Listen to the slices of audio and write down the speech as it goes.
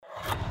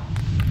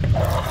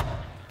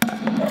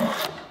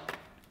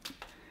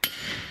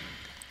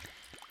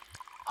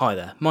Hi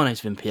there, my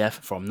name's Vin PF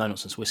from No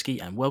Nonsense Whiskey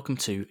and welcome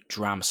to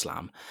Dram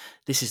Slam.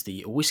 This is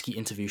the whiskey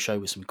interview show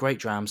with some great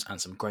drams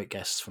and some great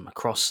guests from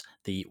across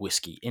the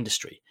whiskey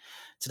industry.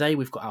 Today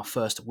we've got our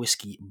first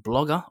whiskey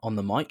blogger on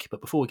the mic,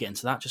 but before we get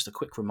into that, just a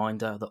quick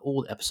reminder that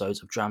all the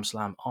episodes of Dram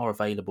Slam are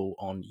available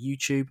on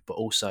YouTube, but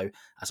also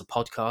as a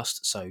podcast,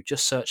 so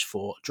just search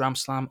for Dram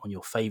Slam on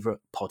your favourite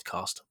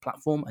podcast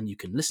platform and you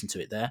can listen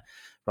to it there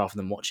rather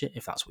than watch it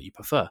if that's what you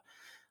prefer.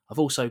 I've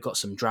also got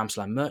some Dram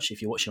Slam merch.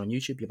 If you're watching on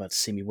YouTube, you're about to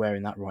see me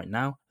wearing that right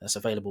now. That's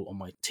available on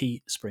my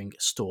Teespring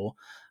store,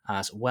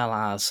 as well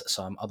as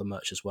some other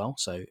merch as well.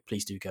 So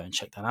please do go and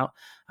check that out.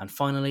 And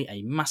finally,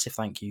 a massive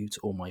thank you to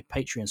all my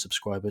Patreon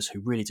subscribers who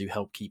really do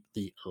help keep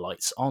the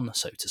lights on,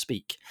 so to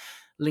speak.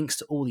 Links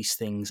to all these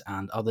things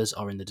and others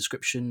are in the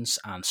descriptions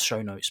and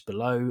show notes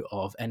below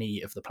of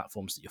any of the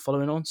platforms that you're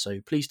following on.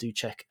 So please do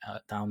check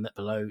down there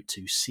below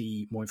to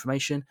see more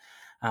information.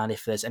 And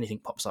if there's anything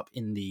pops up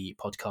in the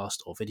podcast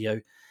or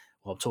video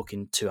while I'm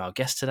talking to our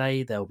guest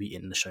today, they'll be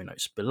in the show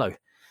notes below.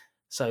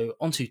 So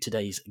on to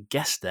today's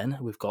guest then.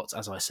 We've got,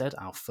 as I said,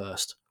 our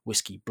first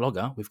whiskey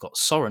blogger. We've got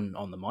Soren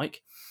on the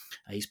mic.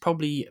 He's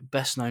probably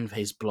best known for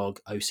his blog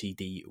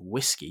OCD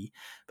Whiskey,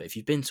 but if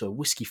you've been to a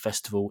whiskey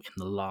festival in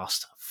the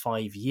last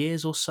 5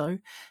 years or so,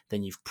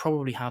 then you've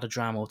probably had a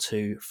dram or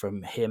two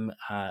from him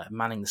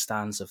manning the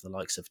stands of the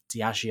likes of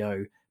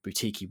Diageo,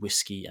 Boutique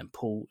Whiskey and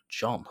Paul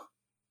John.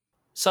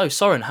 So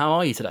Soren, how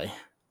are you today?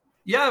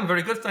 Yeah, I'm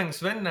very good, thanks,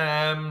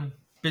 Vin.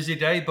 Busy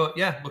day, but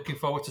yeah, looking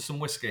forward to some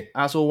whiskey.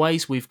 As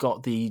always, we've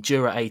got the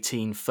Jura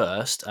 18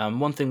 first.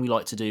 One thing we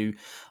like to do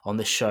on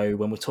this show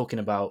when we're talking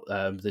about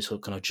this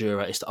kind of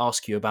Jura is to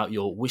ask you about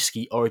your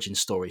whiskey origin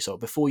story. So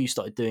before you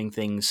started doing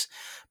things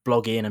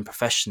blogging and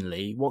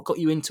professionally, what got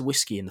you into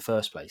whiskey in the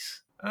first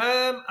place?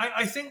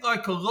 I think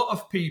like a lot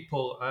of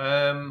people,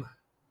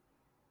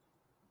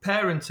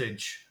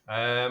 parentage.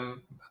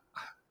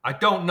 I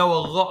don't know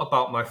a lot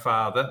about my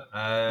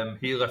father.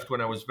 He left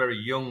when I was very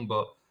young,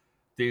 but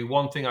the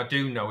one thing I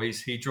do know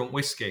is he drank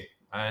whiskey,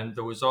 and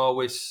there was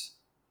always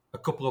a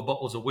couple of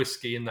bottles of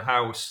whiskey in the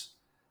house.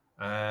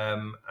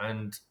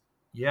 And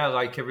yeah,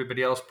 like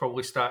everybody else,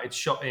 probably started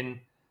shotting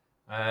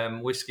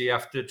whiskey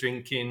after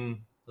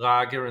drinking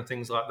lager and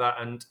things like that.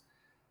 And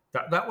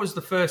that was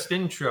the first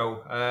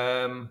intro.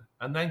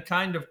 And then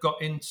kind of got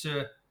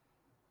into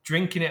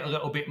drinking it a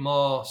little bit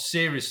more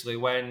seriously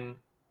when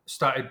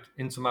started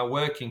into my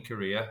working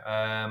career.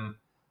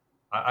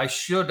 I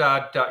should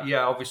add that,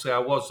 yeah, obviously I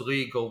was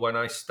legal when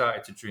I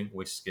started to drink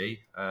whiskey.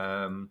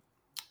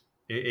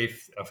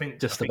 If I think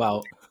Just I think,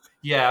 about.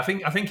 yeah, I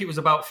think it was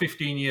about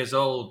 15 years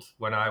old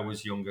when I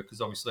was younger, because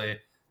obviously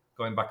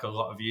going back a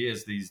lot of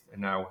years these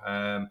now.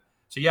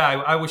 So yeah,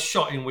 I was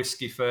shot in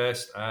whiskey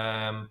first,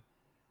 and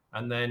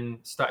then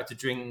started to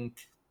drink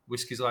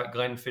whiskies like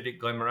Glenfiddich,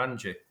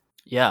 Glenmorangie.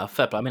 Yeah,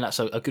 fair play. I mean, that's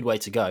a good way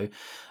to go.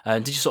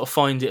 Did you sort of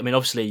find it? I mean,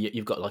 obviously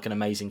you've got like an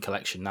amazing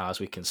collection now,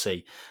 as we can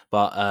see.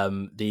 But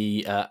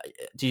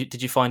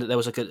did you find that there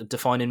was like a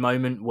defining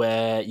moment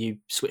where you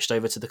switched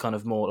over to the kind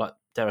of more like,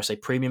 dare I say,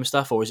 premium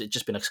stuff, or has it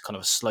just been a kind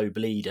of a slow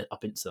bleed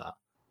up into that?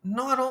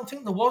 No, I don't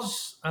think there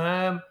was.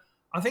 I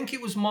think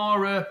it was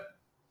more.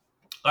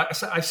 Like I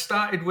said, I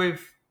started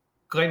with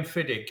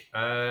Glenfiddich,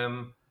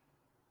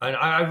 and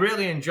I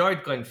really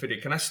enjoyed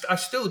Glenfiddich, and I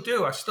still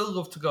do. I still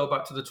love to go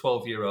back to the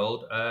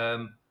 12-year-old,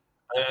 and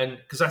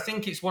because I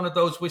think it's one of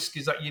those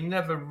whiskies that you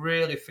never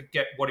really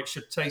forget what it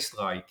should taste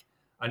like,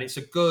 and it's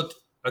a good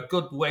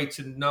way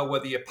to know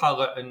whether your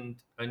palate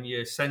and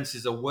your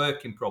senses are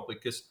working properly,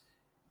 because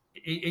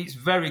it's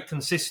very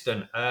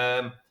consistent.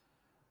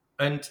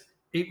 And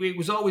it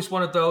was always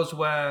one of those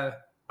where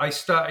I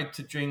started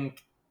to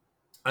drink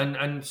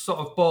and sort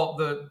of bought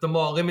the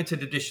more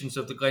limited editions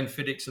of the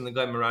Glenfiddichs and the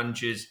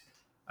Glenmorangies.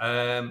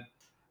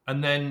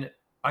 And then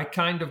I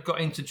kind of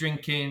got into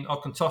drinking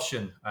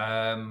Auchentoshan,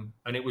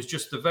 and it was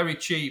just a very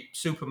cheap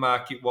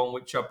supermarket one,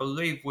 which I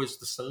believe was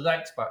the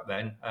Select back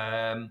then.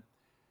 And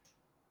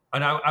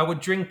I would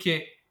drink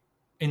it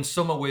in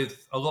summer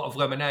with a lot of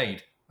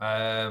lemonade.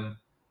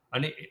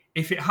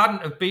 If it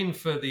hadn't have been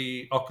for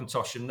the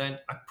Auchentoshan, then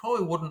I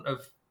probably wouldn't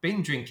have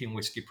been drinking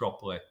whiskey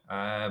properly,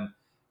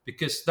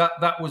 because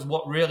that was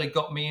what really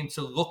got me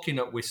into looking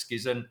at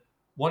whiskies and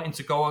wanting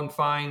to go and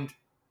find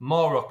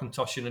more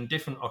Auchentoshan and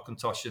different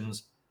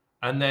Auchentoshans,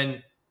 and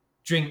then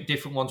drink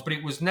different ones. But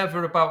it was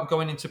never about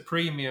going into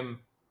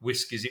premium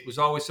whiskies. It was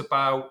always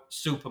about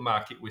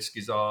supermarket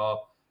whiskies,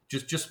 or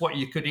just what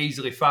you could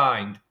easily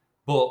find,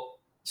 but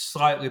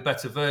slightly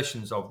better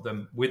versions of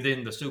them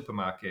within the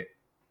supermarket.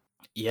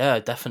 Yeah,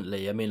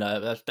 definitely. I mean,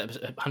 that's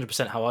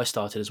 100% how I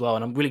started as well,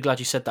 and I'm really glad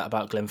you said that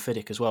about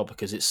Glenfiddich as well,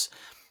 because it's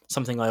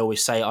something I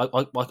always say. I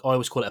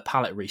always call it a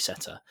palate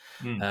resetter.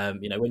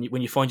 You know,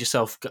 when you find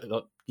yourself,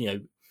 you know,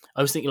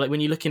 I was thinking like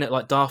when you're looking at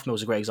like Daft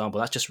is a great example.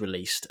 That's just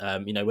released.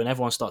 You know, when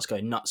everyone starts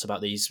going nuts about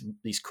these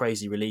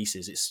crazy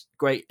releases, it's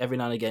great every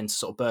now and again to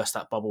sort of burst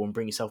that bubble and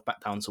bring yourself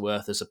back down to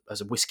earth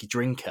as a whiskey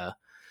drinker.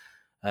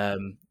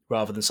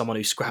 Rather than someone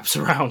who scraps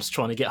around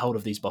trying to get hold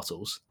of these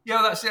bottles.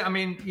 Yeah, that's it. I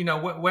mean, you know,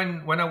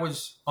 when I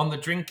was on the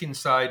drinking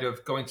side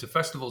of going to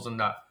festivals and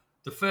that,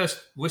 the first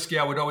whiskey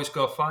I would always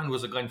go find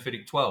was a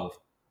Glenfiddich 12,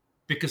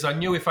 because I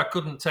knew if I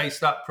couldn't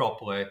taste that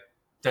properly,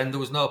 then there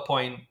was no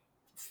point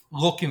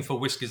looking for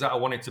whiskies that I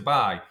wanted to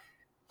buy.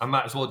 I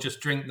might as well just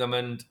drink them.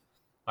 And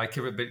like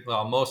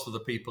most of the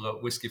people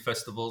at whiskey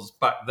festivals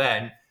back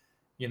then,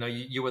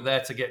 you were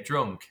there to get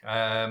drunk.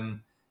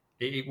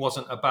 It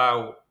wasn't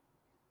about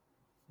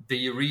the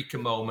eureka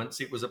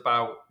moments. It was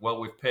about, well,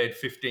 we've paid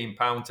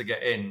 £15 to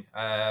get in.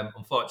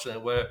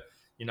 Unfortunately,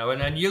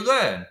 and you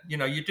learn.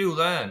 You do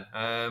learn.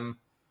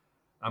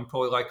 I'm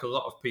probably like a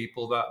lot of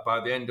people that by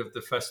the end of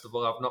the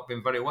festival, I've not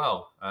been very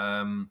well.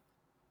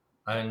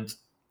 And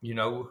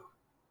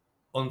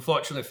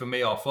unfortunately for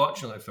me, or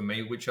fortunately for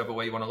me, whichever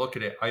way you want to look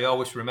at it, I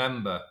always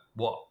remember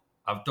what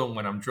I've done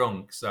when I'm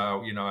drunk.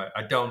 So,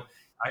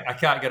 I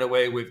can't get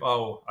away with,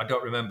 I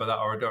don't remember that,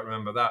 or I don't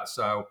remember that.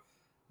 So,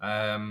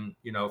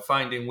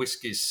 finding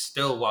whiskies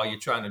still while you're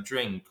trying to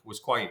drink was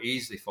quite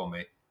easy for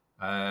me.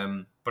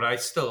 But I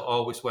still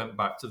always went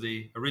back to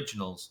the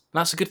originals.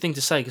 That's a good thing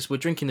to say, because we're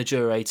drinking the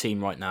Jura 18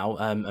 right now.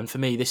 And for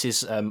me, this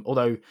is,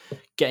 although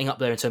getting up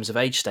there in terms of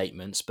age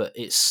statements, but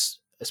it's,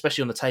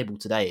 especially on the table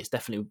today, it's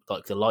definitely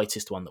like the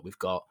lightest one that we've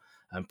got,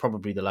 and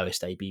probably the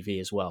lowest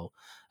ABV as well.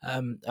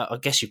 I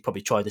guess you've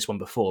probably tried this one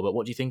before, but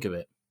what do you think of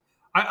it?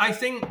 I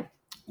think,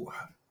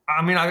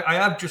 I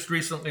have just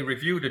recently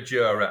reviewed a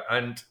Jura,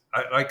 and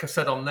like I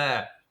said on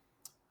there,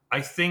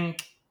 I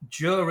think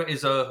Jura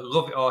is a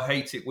love it or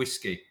hate it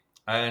whiskey.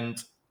 And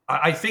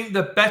I think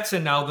they're better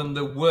now than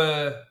they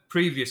were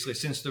previously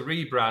since the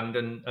rebrand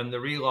and the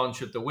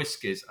relaunch of the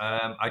whiskies.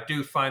 I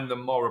do find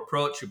them more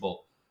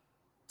approachable.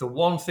 The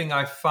one thing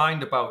I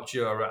find about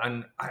Jura,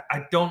 and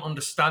I don't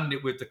understand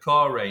it with the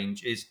core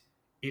range, is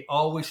it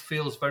always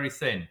feels very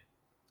thin.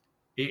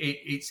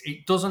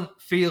 It doesn't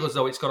feel as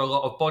though it's got a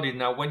lot of body.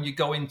 Now, when you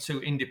go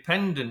into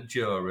independent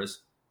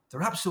Juras,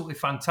 they're absolutely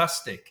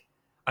fantastic.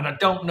 And I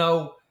don't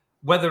know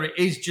whether it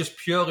is just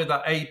purely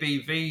that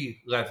ABV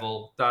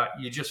level that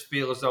you just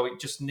feel as though it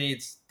just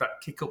needs that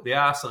kick up the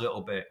arse a little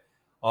bit,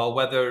 or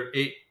whether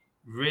it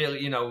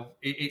really,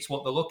 it's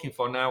what they're looking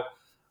for. Now,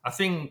 I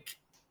think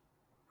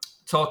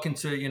talking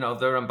to,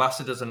 their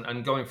ambassadors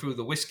and going through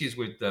the whiskies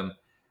with them,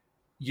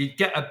 you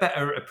get a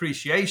better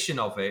appreciation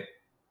of it.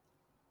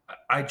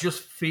 I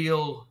just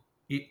feel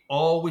it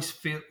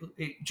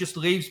just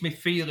leaves me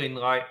feeling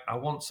like I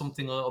want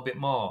something a little bit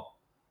more.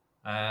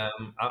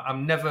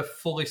 I'm never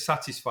fully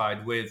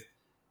satisfied with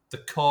the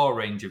core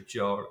range of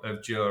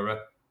Jura.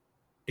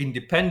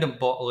 Independent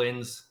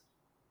bottlings,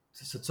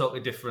 it's a totally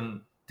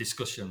different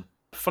discussion.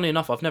 Funny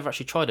enough, I've never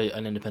actually tried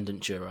an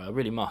independent Jura. I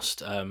really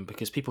must,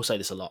 because people say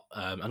this a lot,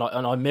 and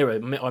I mirror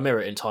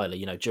it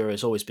entirely. Jura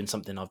has always been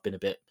something I've been a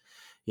bit,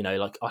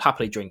 like I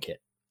happily drink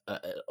it,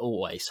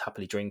 always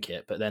happily drink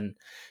it, but then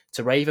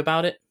to rave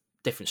about it,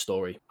 different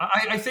story.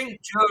 I think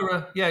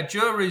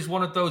Jura is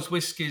one of those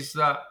whiskies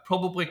that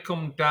probably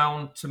come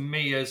down to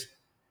me as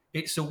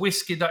it's a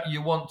whiskey that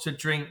you want to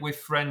drink with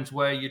friends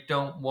where you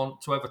don't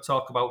want to ever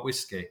talk about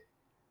whiskey.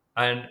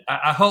 And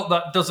I hope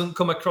that doesn't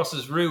come across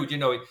as rude.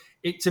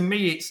 To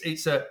me,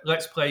 it's a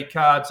let's play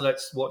cards,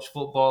 let's watch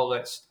football,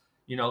 let's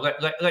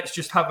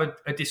just have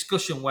a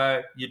discussion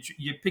where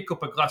you pick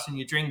up a glass and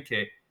you drink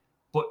it,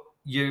 but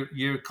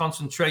your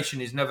concentration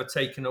is never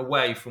taken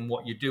away from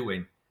what you're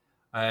doing,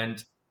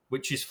 and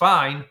which is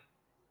fine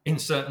in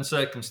certain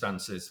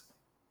circumstances.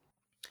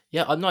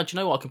 Yeah, do you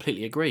know what? I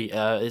completely agree.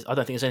 I don't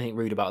think there's anything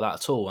rude about that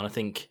at all, and I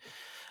think.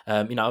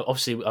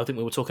 Obviously, I think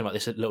we were talking about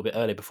this a little bit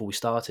earlier before we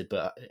started,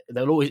 but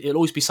it'll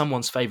always be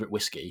someone's favourite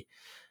whiskey,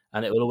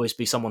 and it will always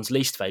be someone's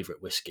least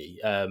favourite whiskey.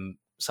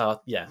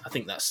 So yeah, I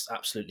think that's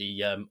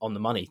absolutely on the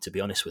money, to be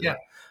honest with you.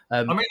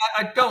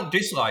 I don't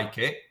dislike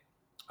it.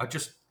 I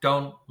just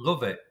don't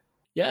love it.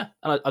 Yeah,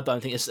 and I don't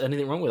think there's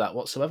anything wrong with that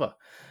whatsoever.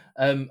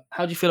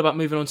 How do you feel about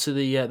moving on to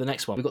the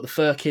next one? We've got the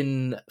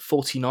Firkin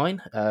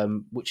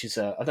 49, which is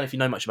I don't know if you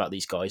know much about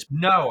these guys.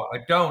 No, I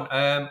don't.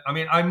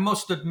 I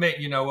must admit,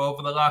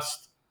 over the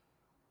last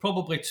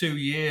probably 2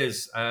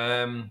 years,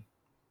 I've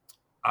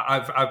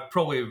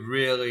probably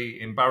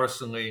really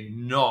embarrassingly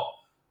not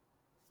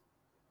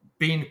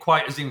been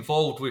quite as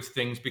involved with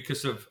things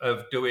because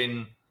of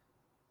doing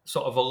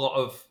sort of a lot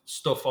of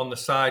stuff on the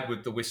side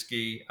with the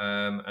whiskey,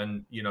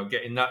 and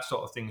getting that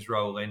sort of things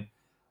rolling.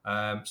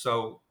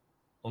 So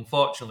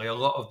unfortunately, a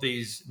lot of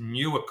these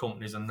newer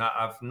companies and that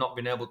I've not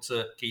been able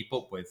to keep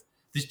up with.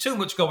 There's too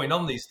much going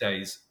on these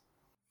days.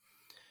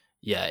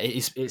 Yeah,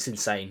 it's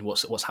insane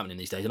what's happening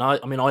these days, and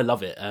I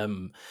love it.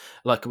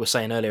 Like I was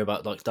saying earlier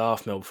about like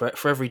Daft Mill,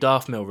 for every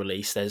Daft Mill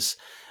release, there's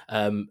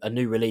a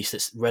new release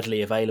that's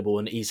readily available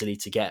and easily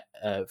to get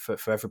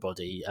for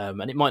everybody.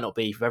 And it might not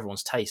be for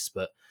everyone's taste,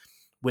 but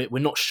we're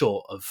not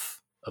short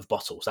of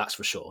bottles, that's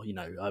for sure.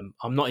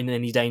 I'm not in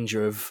any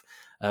danger of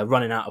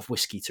running out of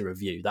whiskey to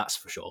review, that's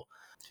for sure.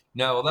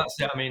 No, well, that's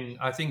it.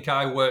 I think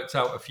I worked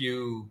out a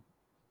few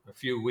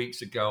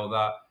weeks ago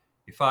that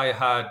if I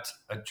had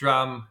a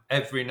dram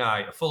every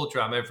night, a full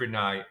dram every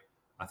night,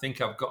 I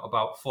think I've got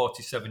about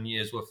 47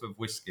 years worth of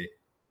whiskey.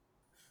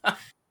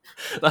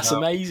 That's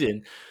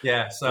amazing.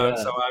 Yeah, so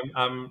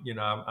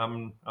Yeah.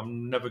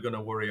 I'm never going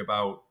to worry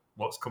about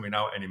what's coming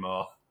out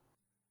anymore.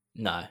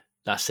 No,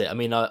 that's it. I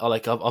mean,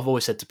 I've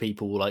always said to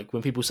people, like,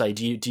 when people say,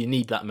 do you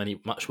need that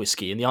much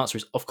whiskey? And the answer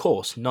is, of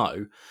course,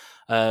 no.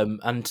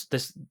 And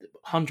there's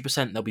 100%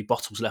 there'll be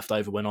bottles left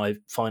over when I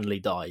finally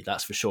die.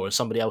 That's for sure, and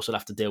somebody else will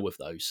have to deal with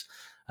those.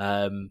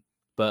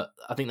 But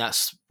I think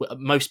that's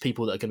most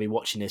people that are going to be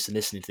watching this and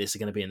listening to this are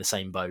going to be in the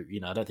same boat.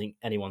 I don't think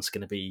anyone's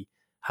going to be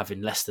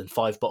having less than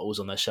 5 bottles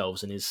on their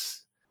shelves and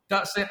is.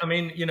 That's it. I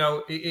mean,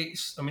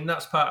 it's. I mean,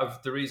 that's part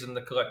of the reason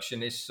the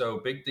collection is so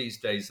big these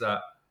days.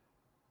 That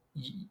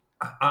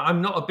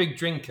I'm not a big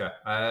drinker.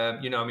 I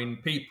mean,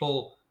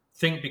 people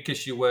think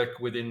because you work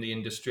within the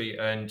industry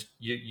and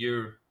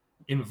you're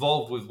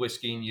involved with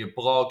whiskey and you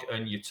blog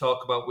and you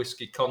talk about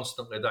whiskey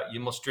constantly that you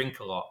must drink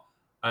a lot.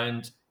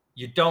 And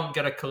you don't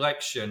get a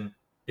collection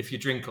if you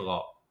drink a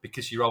lot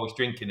because you're always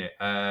drinking it.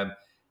 I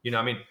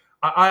mean,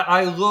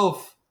 I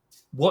love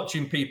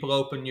watching people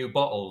open new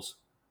bottles.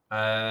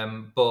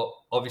 But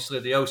obviously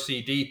the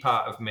OCD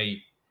part of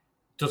me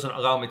doesn't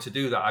allow me to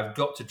do that. I've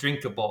got to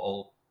drink a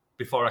bottle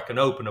before I can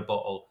open a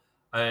bottle.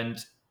 And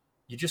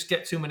you just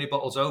get too many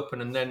bottles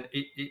open, and then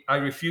I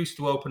refuse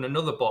to open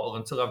another bottle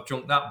until I've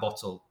drunk that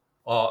bottle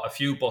or a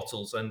few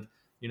bottles. And,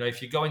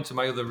 if you go into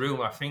my other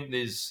room, I think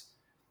there's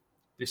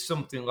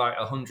something like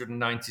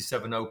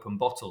 197 open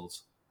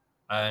bottles.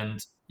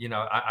 And,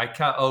 I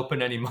can't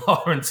open any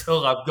more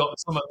until I've got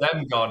some of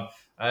them gone.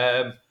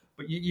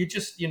 But you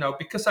just,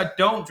 because I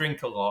don't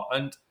drink a lot,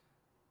 and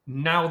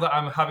now that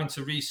I'm having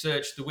to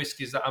research the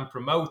whiskies that I'm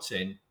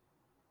promoting,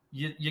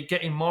 you're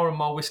getting more and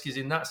more whiskies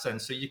in that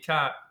sense. So you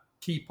can't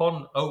keep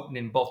on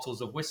opening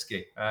bottles of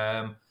whiskey.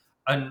 And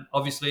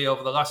obviously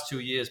over the last 2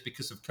 years,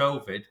 because of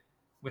COVID,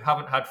 we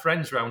haven't had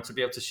friends around to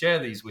be able to share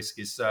these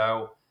whiskies.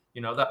 So,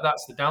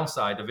 that's the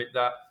downside of it,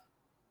 that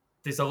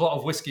there's a lot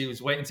of whiskey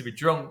who's waiting to be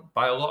drunk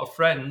by a lot of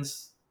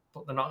friends,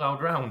 but they're not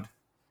allowed around.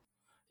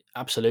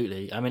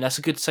 Absolutely. I mean, that's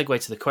a good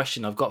segue to the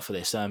question I've got for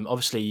this.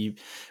 Obviously,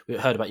 we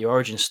heard about your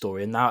origin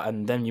story,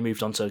 and then you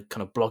moved on to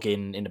kind of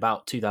blogging in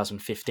about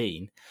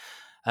 2015.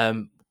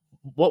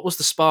 What was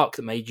the spark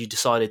that made you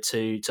decided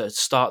to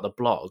start the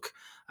blog,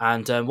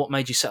 and what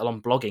made you settle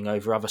on blogging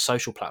over other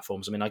social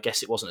platforms? I mean, I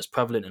guess it wasn't as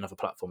prevalent in other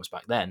platforms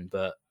back then,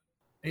 but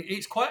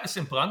it's quite a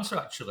simple answer,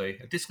 actually.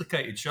 A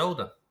dislocated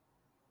shoulder.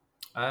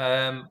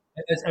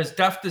 As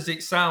daft as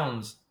it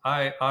sounds,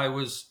 I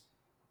was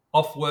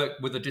off work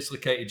with a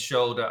dislocated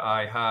shoulder.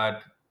 I had,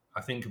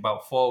 I think,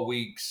 about 4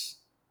 weeks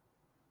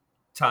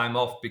time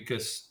off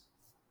because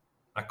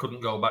I couldn't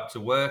go back to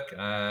work.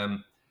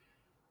 And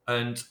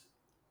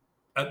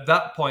at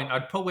that point,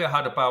 I'd probably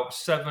had about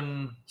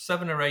seven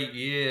or 8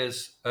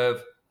 years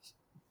of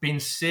being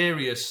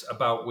serious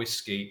about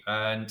whiskey,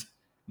 and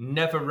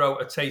never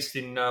wrote a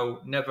tasting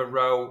note, never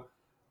wrote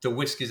the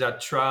whiskies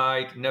I'd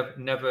tried,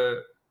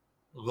 never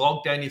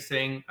logged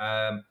anything.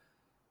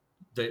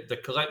 The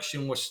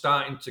collection was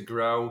starting to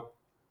grow,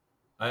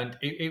 and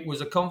it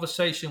was a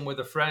conversation with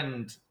a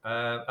friend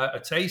at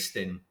a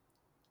tasting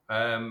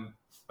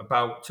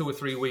about 2 or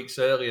 3 weeks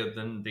earlier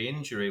than the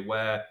injury,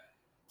 where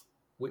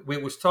we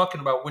was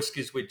talking about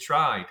whiskies we'd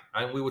tried,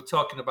 and we were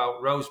talking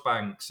about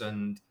Rosebanks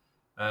and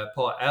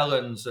Port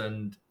Ellens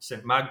and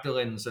St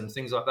Magdalene's and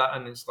things like that.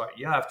 And it's like,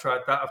 yeah, I've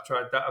tried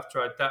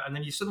that. And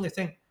then you suddenly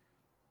think,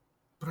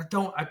 but I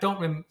don't,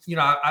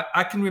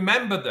 I can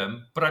remember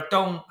them, but I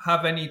don't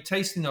have any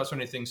tasting notes or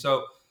anything.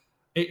 So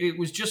it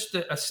was just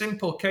a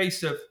simple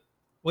case of,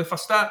 well, if I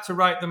start to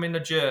write them in a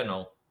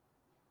journal,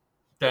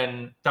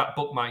 then that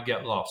book might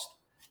get lost.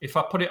 If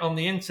I put it on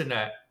the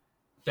internet,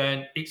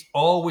 then it's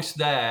always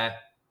there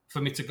for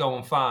me to go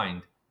and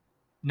find.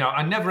 Now,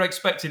 I never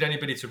expected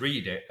anybody to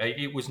read it.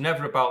 It was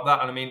never about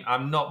that. And I mean,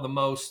 I'm not the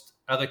most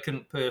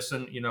eloquent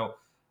person.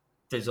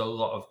 There's a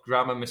lot of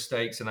grammar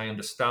mistakes, and I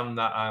understand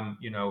that.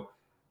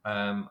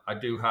 I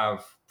do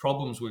have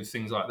problems with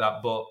things like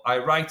that, but I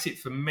write it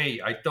for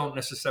me. I don't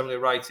necessarily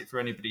write it for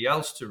anybody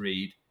else to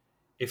read.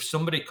 If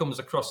somebody comes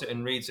across it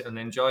and reads it and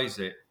enjoys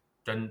it,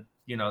 then,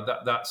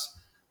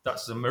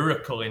 that's a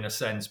miracle in a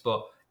sense.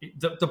 But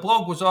the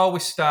blog was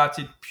always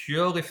started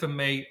purely for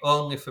me,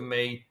 only for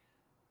me,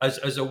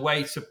 as a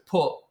way to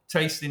put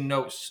tasting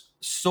notes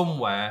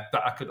somewhere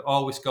that I could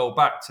always go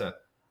back to.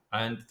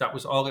 And that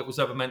was all it was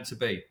ever meant to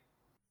be.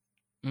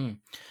 Yeah,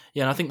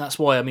 and I think that's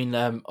why, I mean,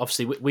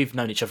 obviously we've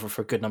known each other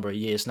for a good number of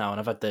years now, and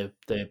I've had the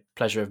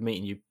pleasure of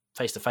meeting you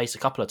face to face a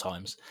couple of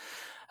times.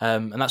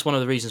 And that's one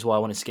of the reasons why I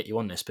wanted to get you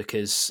on this,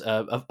 because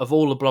of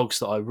all the blogs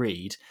that I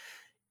read,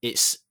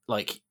 it's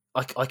like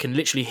I can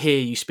literally hear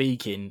you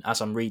speaking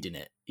as I'm reading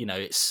it.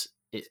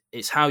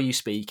 It's how you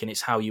speak and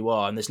it's how you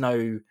are, and there's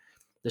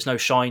no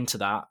shine to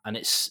that. And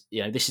it's,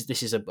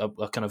 this is a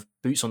kind of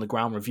boots on the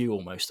ground review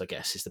almost, I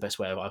guess, is the best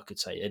way I could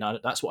say it. And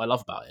that's what I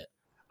love about it.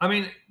 I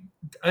mean,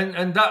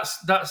 and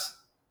that's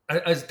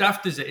as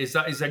daft as it is,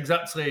 that is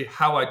exactly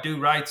how I do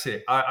write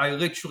it. I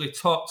literally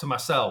talk to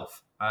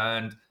myself,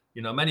 and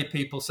many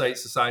people say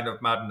it's a sign of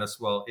madness.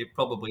 Well, it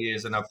probably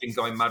is, and I've been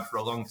going mad for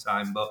a long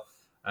time. But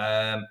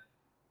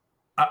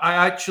I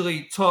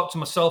actually talk to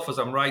myself as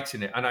I'm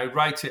writing it, and I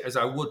write it as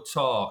I would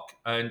talk.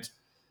 And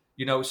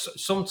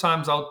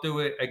sometimes I'll do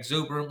it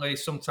exuberantly,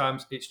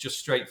 sometimes it's just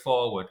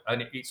straightforward,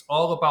 and it's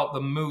all about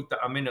the mood that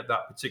I'm in at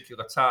that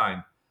particular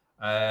time.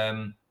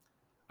 Um,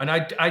 and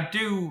I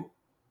do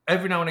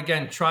every now and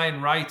again try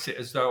and write it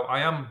as though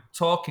I am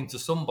talking to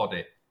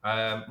somebody,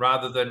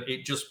 rather than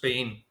it just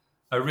being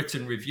a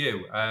written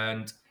review.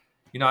 And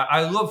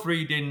I love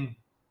reading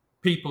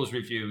people's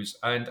reviews,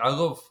 and I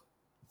love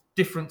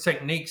different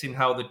techniques in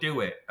how they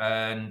do it.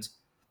 And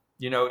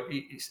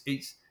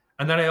it's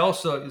and then I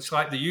also, it's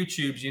like the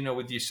YouTubes,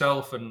 with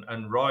yourself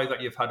and Roy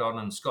that you've had on,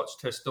 and Scotch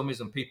Test Dummies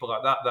and people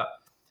like that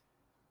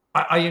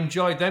I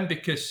enjoy them,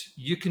 because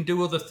you can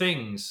do other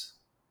things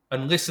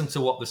and listen to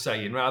what they're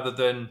saying rather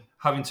than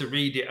having to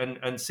read it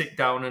and sit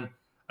down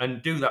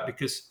and do that.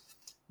 Because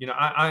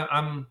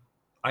I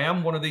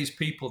am one of these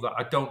people that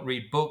I don't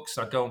read books,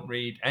 I don't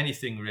read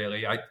anything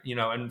really.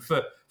 And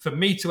for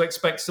me to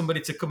expect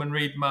somebody to come and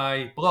read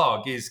my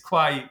blog is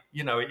quite,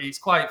 it's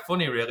quite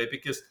funny really,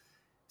 because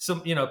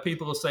some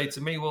people will say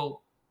to me,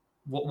 well,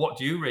 what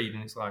do you read?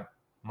 And it's like,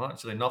 well,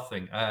 actually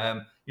nothing.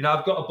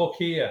 I've got a book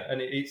here,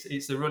 and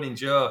it's the running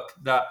joke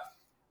that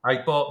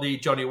I bought the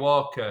Johnny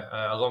Walker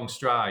A Long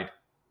Stride,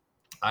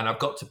 and I've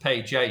got to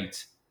page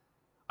 8,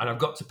 and I've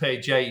got to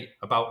page 8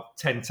 about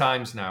 10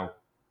 times now,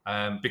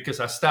 because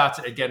I start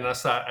it again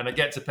and I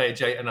get to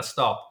page 8 and I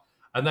stop,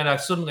 and then I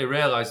suddenly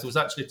realised there was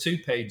actually 2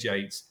 page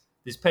 8s.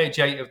 There's page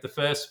 8 of the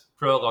first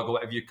prologue or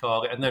whatever you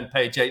call it, and then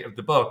page 8 of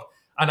the book,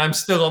 and I'm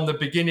still on the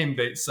beginning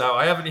bit, so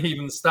I haven't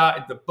even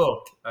started the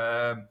book.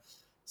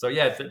 So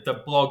yeah,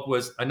 the blog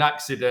was an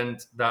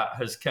accident that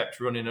has kept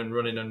running and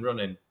running and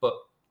running, but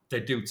they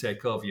do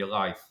take over your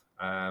life.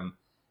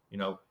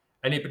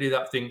 Anybody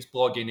that thinks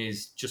blogging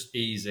is just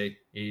easy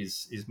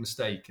is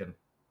mistaken.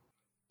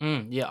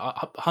 Yeah,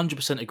 I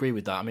 100% agree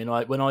with that. I mean,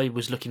 when I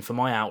was looking for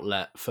my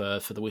outlet for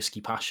the whiskey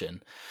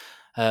passion,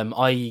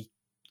 I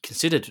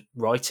considered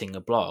writing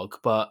a blog,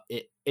 but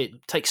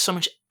it takes so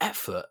much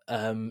effort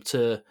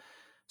to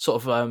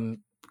sort of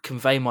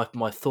convey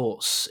my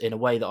thoughts in a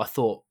way that I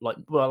thought,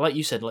 like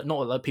you said, like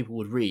not that people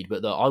would read,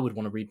 but that I would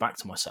want to read back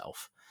to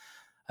myself.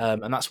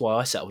 And that's why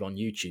I settled on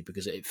YouTube,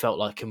 because it felt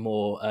like a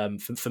more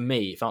for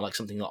me, it felt like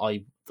something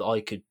that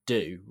I could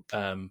do.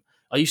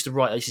 I used to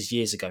write. This is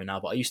years ago now,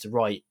 but I used to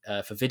write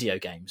for video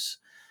games,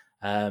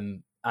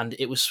 and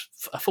it was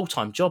a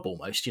full-time job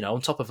almost.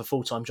 On top of a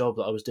full-time job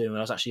that I was doing when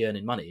I was actually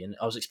earning money, and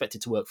I was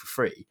expected to work for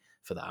free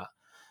for that.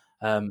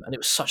 And it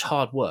was such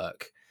hard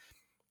work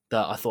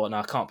that I thought, no,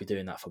 I can't be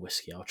doing that for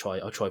whiskey. I'll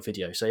try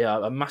video. So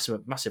yeah, a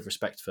massive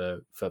respect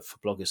for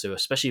bloggers who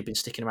especially have been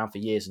sticking around for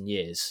years and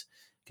years,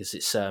 because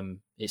it's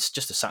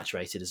just as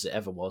saturated as it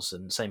ever was,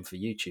 and same for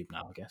YouTube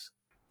now, I guess.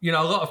 A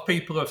lot of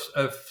people have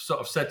sort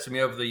of said to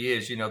me over the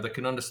years, they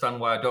can understand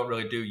why I don't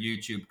really do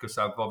YouTube, because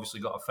I've obviously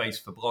got a face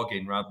for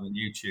blogging rather than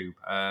YouTube.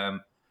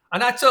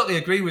 And I totally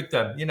agree with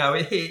them.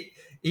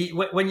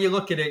 When you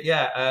look at it,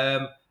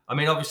 yeah. I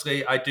mean,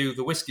 obviously, I do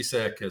the Whiskey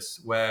Circus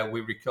where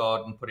we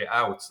record and put it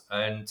out.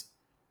 And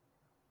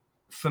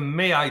for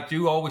me, I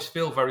do always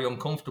feel very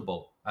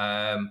uncomfortable,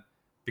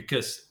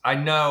 because I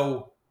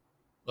know,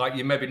 like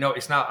you maybe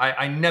noticed now,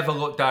 I never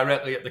look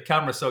directly at the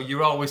camera. So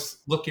you're always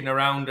looking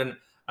around,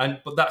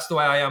 but that's the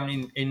way I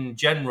am in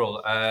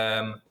general.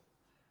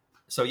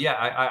 So yeah,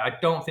 I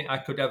don't think I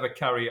could ever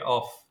carry it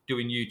off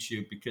doing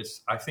YouTube,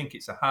 because I think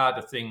it's a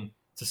harder thing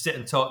to sit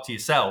and talk to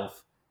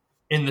yourself,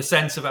 in the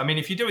sense of, I mean,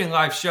 if you're doing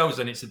live shows,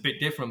 then it's a bit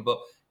different. But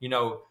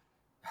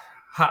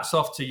hats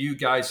off to you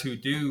guys who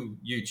do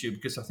YouTube,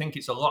 because I think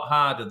it's a lot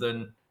harder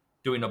than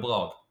doing a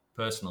blog,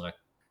 personally.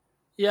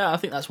 Yeah, I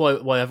think that's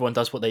why everyone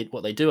does what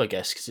they do, I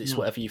guess, because it's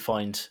whatever you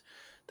find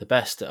the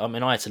best. I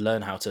mean, I had to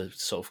learn how to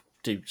sort of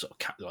do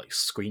like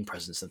screen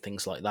presence and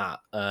things like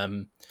that.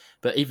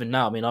 But even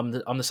now, I mean,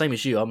 I'm the same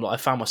as you. I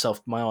found myself,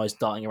 my eyes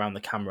darting around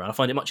the camera, and I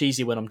find it much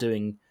easier when I'm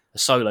doing a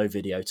solo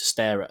video to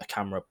stare at a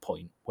camera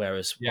point,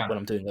 whereas when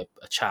I'm doing a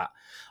chat,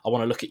 I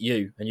want to look at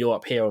you, and you're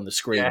up here on the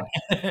screen,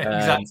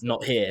 exactly.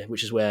 Not here,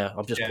 which is where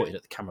I'm just pointing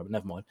at the camera. But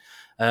never mind.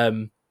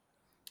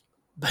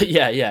 But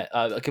yeah,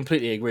 I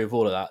completely agree with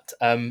all of that.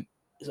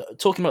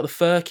 Talking about the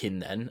Firkin,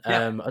 then, I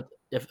don't know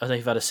if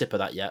you've had a sip of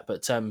that yet,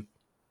 but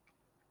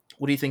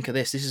what do you think of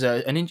this? This is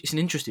it's an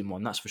interesting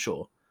one, that's for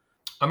sure.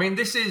 I mean,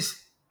 this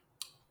is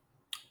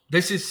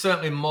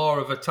certainly more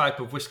of a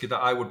type of whiskey that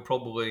I would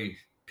probably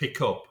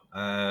pick up.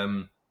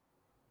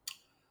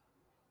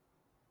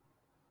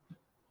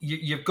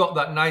 You've got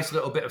that nice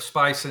little bit of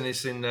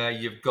spiciness in there.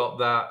 You've got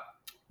that.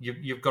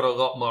 You've got a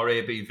lot more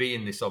ABV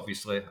in this,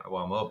 obviously.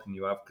 Well, I'm hoping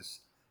you have,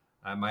 because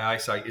my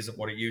eyesight isn't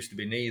what it used to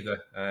be neither.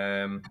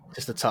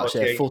 Just a touch,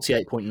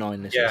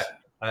 48.9. This is.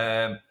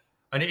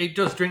 And it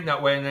does drink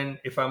that way. And then,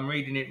 if I'm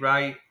reading it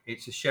right,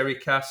 it's a sherry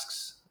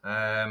casks.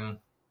 And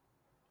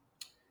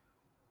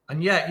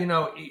yeah,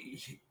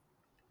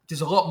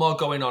 there's a lot more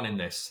going on in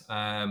this.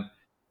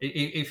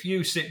 If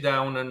you sit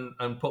down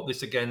and put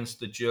this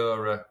against the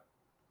Jura,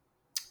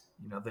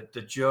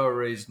 the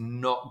Jura is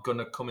not going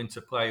to come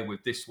into play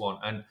with this one.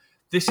 And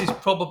this is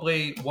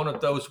probably one of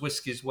those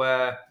whiskies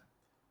where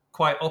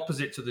quite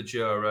opposite to the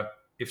Jura.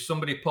 If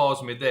somebody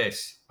pours me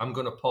this, I'm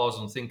going to pause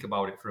and think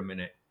about it for a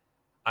minute.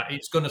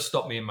 It's going to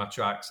stop me in my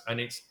tracks, and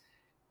it's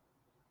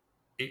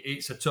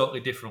a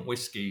totally different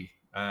whiskey.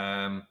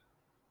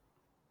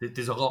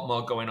 There's a lot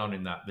more going on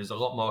in that. There's a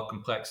lot more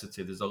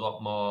complexity. There's a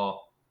lot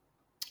more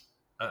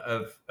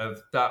of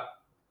that.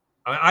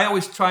 I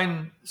always try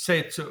and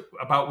say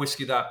about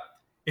whiskey that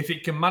if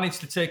it can manage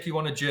to take you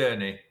on a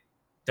journey,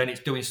 then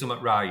it's doing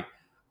something right.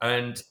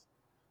 And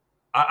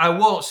I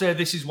won't say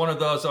this is one of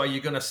those, or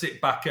you're going to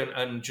sit back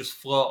and just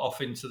float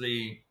off into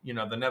the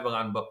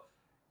Neverland, but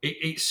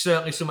it's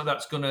certainly something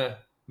that's going to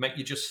make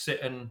you just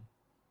sit and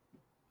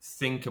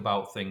think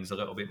about things a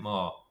little bit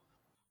more.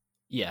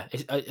 Yeah,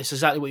 it's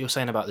exactly what you're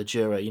saying about the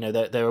Jura.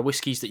 There are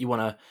whiskies that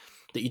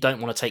you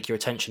don't want to take your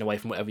attention away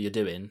from whatever you're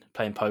doing,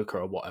 playing poker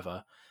or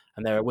whatever.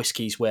 And there are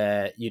whiskies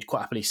where you'd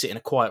quite happily sit in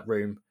a quiet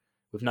room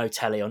with no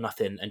telly or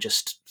nothing and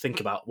just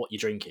think about what you're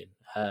drinking.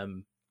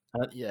 And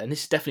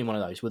this is definitely one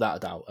of those, without a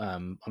doubt.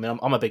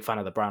 I'm a big fan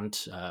of the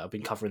brand. I've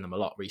been covering them a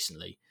lot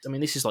recently.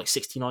 This is like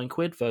 69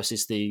 quid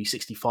versus the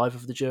 65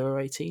 of the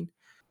Jura 18.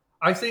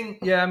 I think,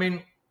 yeah,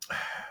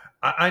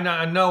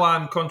 I know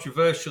I'm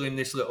controversial in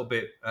this little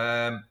bit.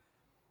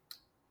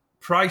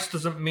 Price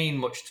doesn't mean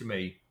much to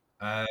me.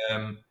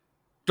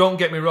 Don't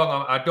get me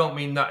wrong. I don't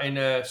mean that in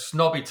a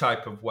snobby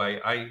type of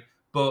way.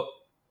 But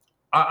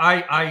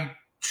I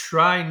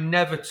try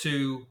never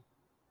to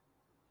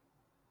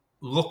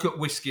look at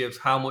whiskey as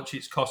how much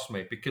it's cost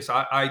me, because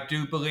I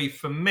do believe,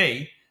 for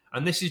me,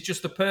 and this is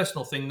just a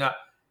personal thing, that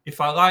if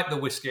I like the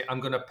whiskey, I'm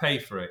going to pay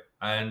for it.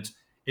 And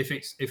if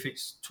it's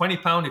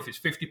 £20, if it's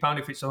 £50,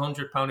 if it's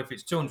 £100, if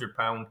it's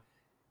 £200,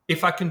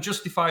 if I can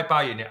justify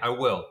buying it, I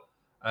will.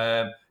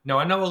 Now,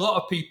 I know a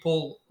lot of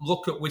people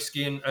look at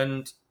whiskey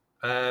and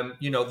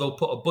they'll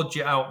put a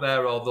budget out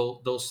there, or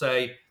they'll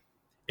say,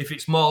 if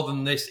it's more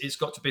than this, it's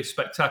got to be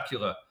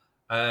spectacular.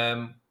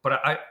 But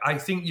I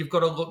think you've got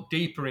to look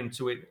deeper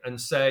into it and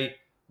say,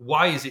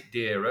 why is it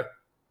dearer?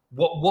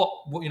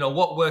 What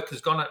work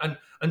has gone on? And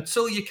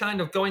until you kind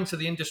of go into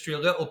the industry a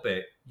little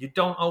bit, you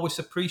don't always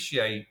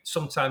appreciate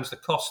sometimes the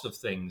cost of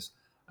things.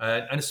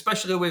 And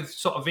especially with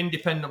sort of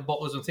independent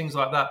bottlers and things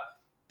like that,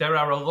 there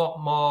are a lot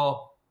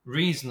more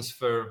reasons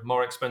for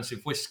more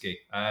expensive whiskey.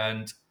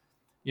 And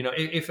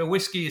if a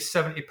whiskey is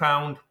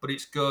 £70 but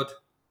it's good,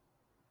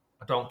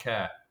 I don't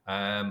care.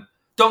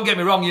 Don't get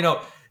me wrong.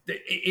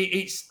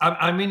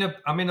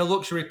 I'm in a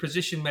luxury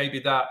position, maybe,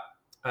 that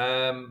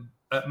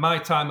at my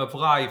time of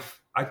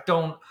life, I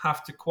don't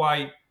have to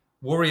quite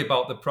worry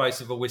about the price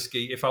of a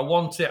whiskey. If I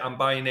want it, I'm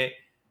buying it.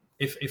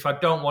 If I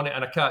don't want it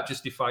and I can't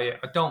justify it,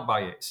 I don't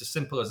buy it. It's as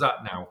simple as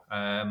that now.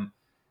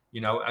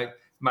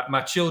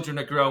 My children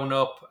are grown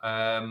up.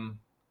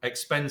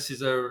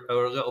 Expenses are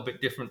a little bit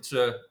different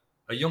to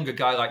a younger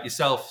guy like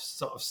yourself,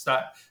 sort of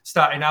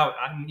starting out.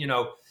 And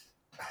 £70,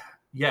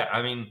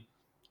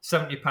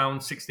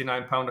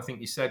 £69, I think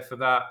you said, for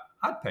that,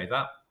 I'd pay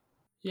that.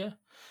 Yeah.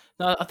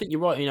 No, I think you're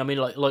right.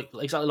 Like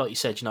exactly like you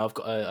said. I've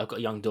got a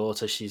young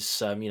daughter.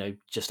 She's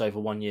just over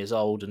 1 year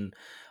old, and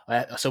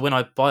so when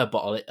I buy a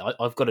bottle,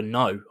 I've got to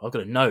know I'm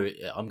going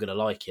to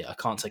like it. I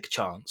can't take a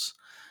chance.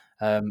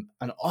 And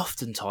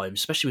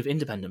oftentimes, especially with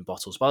independent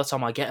bottles, by the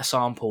time I get a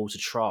sample to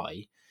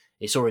try,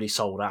 it's already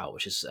sold out,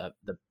 which is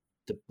the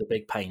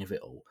big pain of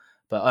it all.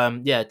 But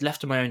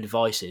left to my own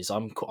devices,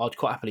 I'd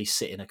quite happily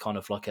sit in a kind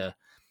of like a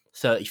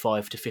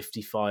 35 to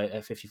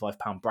 55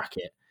 pound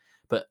bracket.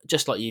 But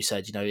just like you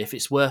said, if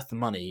it's worth the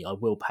money, I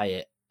will pay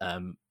it.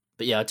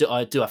 But yeah,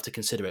 I do have to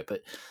consider it.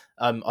 But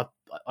I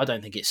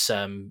don't think it's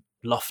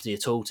lofty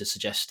at all to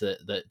suggest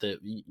that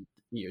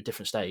you're at a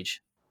different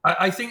stage.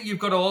 I think you've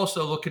got to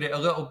also look at it a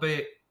little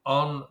bit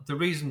on the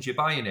reasons you're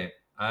buying it.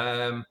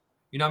 A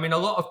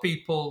lot of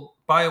people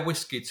buy a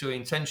whiskey to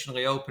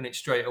intentionally open it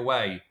straight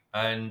away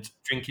and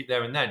drink it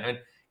there and then. And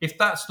if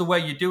that's the way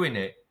you're doing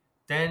it,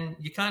 then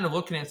you're kind of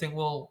looking at it and think,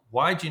 well,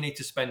 why do you need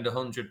to spend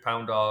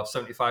 £100 or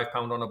 £75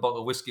 on a bottle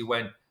of whiskey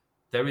when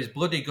there is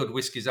bloody good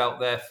whiskies out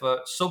there for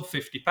sub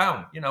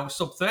 £50,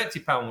 sub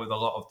 £30 with a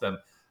lot of them.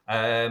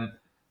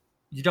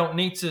 You don't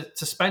need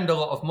to spend a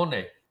lot of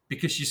money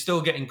because you're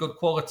still getting good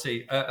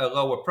quality at a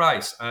lower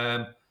price.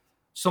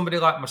 Somebody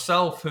like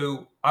myself,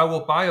 who I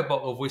will buy a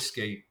bottle of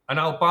whiskey and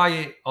I'll buy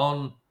it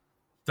on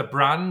the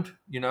brand.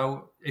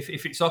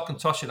 If it's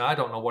Auchentoshan, I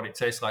don't know what it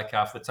tastes like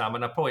half the time,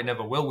 and I probably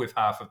never will with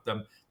half of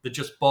them. They're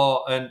just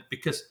bought, and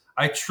because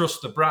I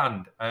trust the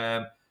brand.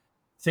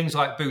 Things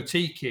like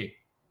Boutique,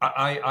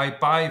 I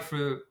buy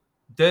for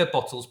their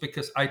bottles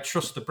because I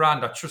trust the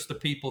brand. I trust the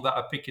people that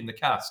are picking the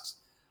casks.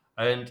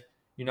 And,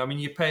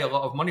 you pay a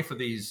lot of money for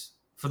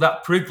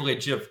that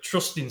privilege of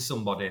trusting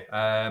somebody.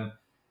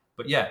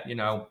 But yeah,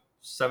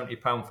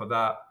 £70 for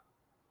that.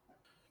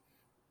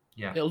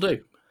 Yeah. It'll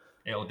do.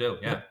 It'll do,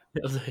 yeah.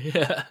 It'll do,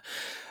 yeah.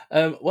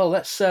 Well,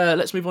 let's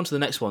move on to the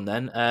next one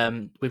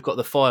then. We've got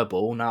the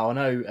Fireball. Now, I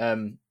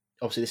know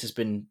obviously this has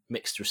been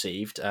mixed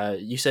received.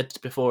 You said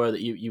before that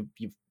you've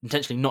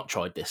intentionally not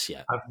tried this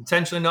yet. I've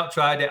intentionally not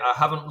tried it. I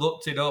haven't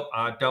looked it up.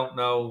 I don't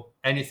know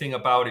anything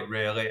about it,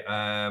 really.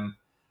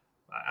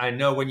 I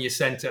know when you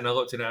sent it, and I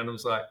looked at it, and I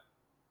was like,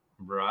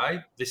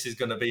 right, this is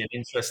going to be an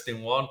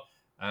interesting one.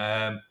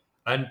 And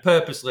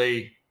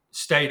purposely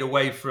stayed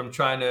away from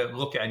trying to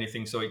look at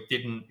anything so it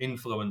didn't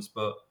influence.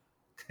 But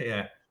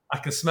yeah, I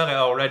can smell it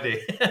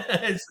already.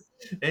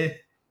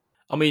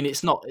 I mean,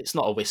 it's not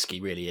a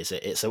whiskey, really, is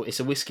it? It's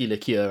a whiskey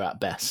liqueur at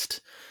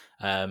best,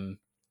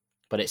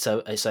 but it's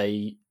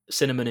a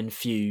cinnamon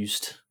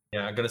infused.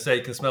 Yeah, I'm going to say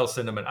you can smell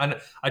cinnamon,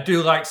 and I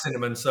do like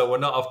cinnamon, so we're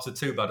not off to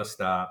too bad a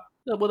start.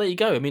 Well, there you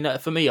go. I mean,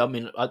 for me, I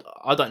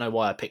don't know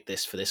why I picked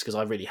this for this because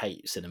I really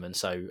hate cinnamon.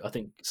 So I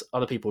think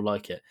other people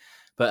like it.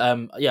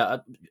 But yeah,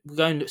 we're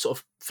going sort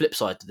of flip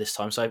side to this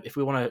time. So if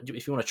you want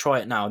to try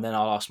it now, and then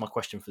I'll ask my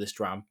question for this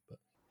dram.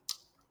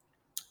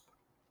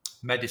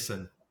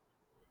 Medicine,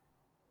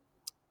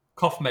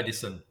 cough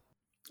medicine.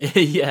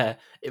 Yeah,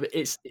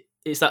 it's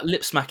that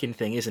lip smacking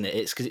thing, isn't it?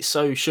 It's because it's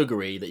so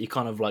sugary that you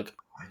kind of like.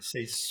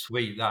 It's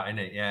sweet, that, isn't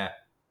it? Yeah.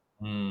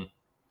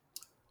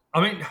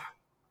 I mean,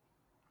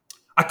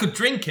 I could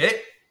drink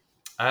it.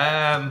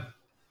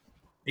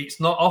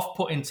 It's not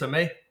off-putting to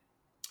me.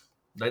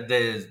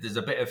 There's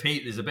a bit of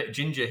heat. There's a bit of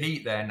ginger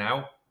heat there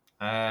now.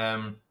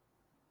 I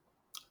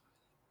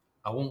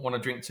wouldn't want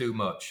to drink too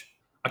much.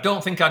 I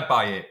don't think I'd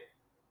buy it.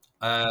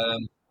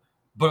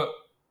 But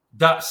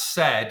that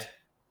said,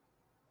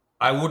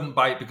 I wouldn't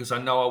buy it because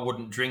I know I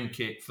wouldn't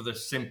drink it for the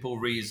simple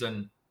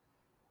reason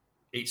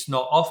it's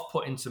not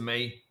off-putting to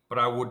me, but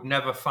I would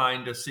never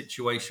find a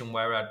situation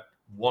where I'd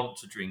want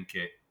to drink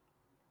it.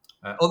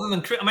 Other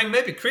than, I mean,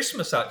 maybe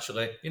Christmas,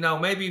 actually. You know,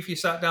 maybe if you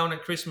sat down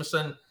at Christmas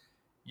and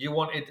you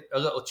wanted a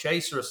little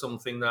chaser or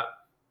something, that,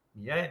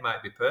 yeah, it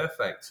might be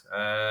perfect.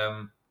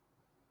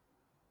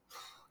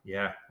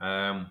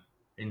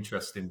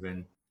 Interesting,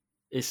 Vin.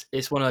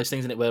 It's one of those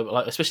things, isn't it, where,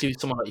 like, especially with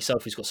someone like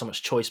yourself who's got so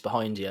much choice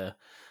behind you,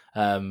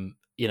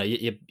 you know,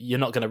 you're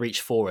not going to reach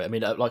for it. I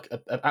mean,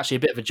 actually, a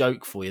bit of a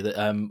joke for you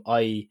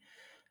that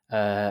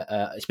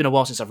it's been a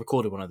while since I've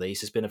recorded one of these.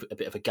 There's been a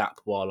bit of a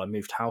gap while I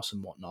moved house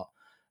and whatnot.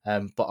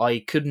 But I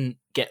couldn't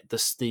get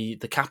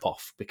the cap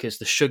off because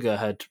the sugar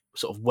had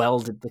sort of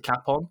welded the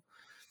cap on.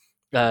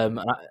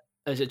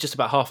 Just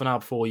about half an hour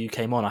before you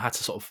came on, I had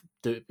to sort of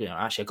do it. You know,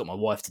 actually, I got my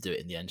wife to do it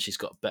in the end. She's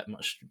got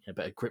much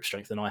better grip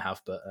strength than I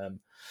have, but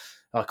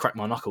I cracked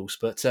my knuckles.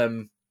 But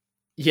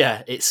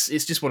yeah, it's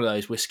just one of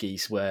those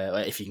whiskies where,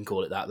 if you can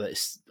call it that,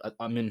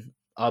 I mean,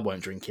 I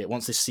won't drink it.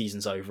 Once this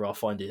season's over, I'll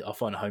find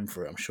a home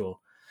for it, I'm sure.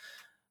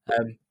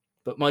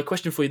 But my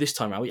question for you this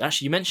time around,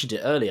 actually, you mentioned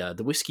it earlier,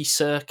 the Whiskey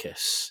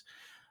Circus.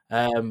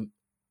 Can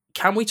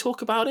we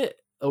talk about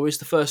it, or is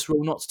the first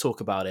rule not to talk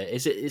about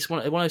it? It's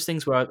one of those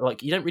things where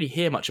you don't really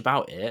hear much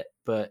about it,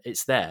 but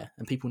it's there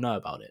and people know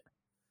about it.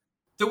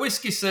 The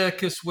Whiskey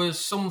Circus was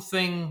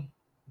something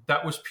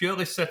that was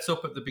purely set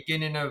up at the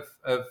beginning of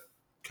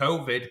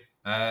COVID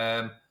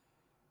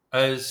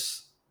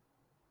as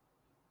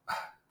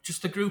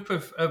just a group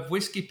of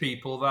whiskey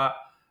people that,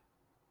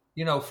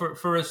 you know,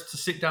 for us to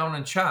sit down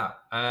and chat.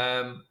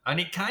 And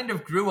it kind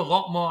of grew a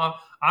lot more.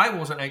 I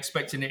wasn't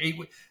expecting it.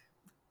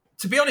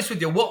 To be honest with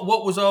you,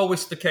 what was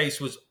always the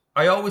case was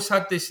I always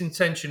had this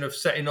intention of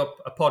setting up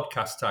a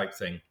podcast type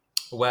thing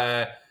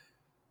where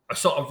a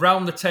sort of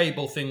round the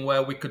table thing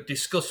where we could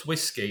discuss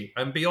whiskey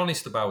and be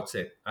honest about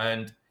it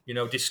and, you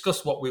know,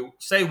 discuss what we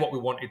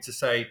wanted to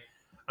say.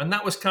 And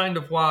that was kind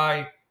of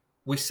why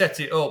we set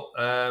it up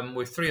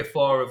with 3 or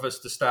 4 of us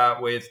to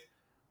start with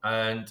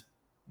and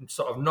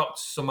sort of knocked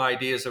some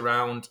ideas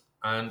around,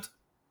 and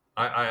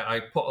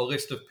I put a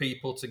list of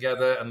people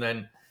together, and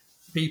then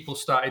people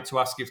started to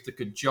ask if they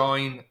could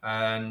join,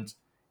 and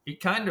it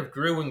kind of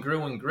grew and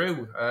grew and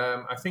grew.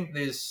 I think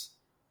there's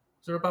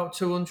about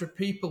 200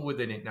 people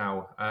within it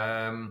now.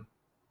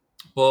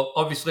 But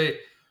obviously,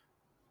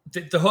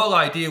 the whole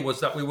idea was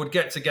that we would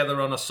get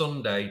together on a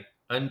Sunday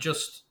and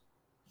just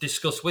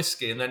discuss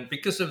whiskey, and then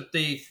because of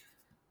the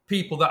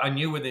people that I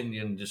knew within the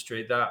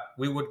industry, that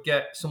we would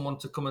get someone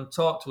to come and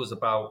talk to us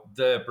about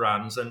their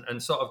brands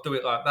and sort of do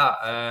it like that.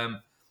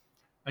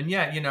 And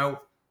yeah, you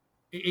know,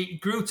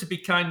 it grew to be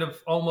kind of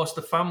almost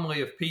a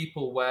family of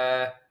people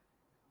where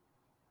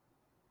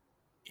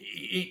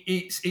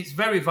it's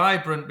very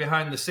vibrant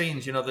behind the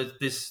scenes. You know,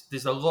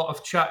 there's a lot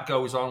of chat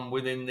goes on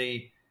within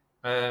the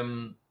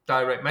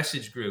direct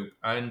message group,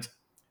 and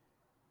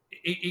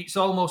it's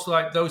almost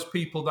like those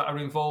people that are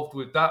involved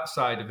with that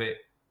side of it,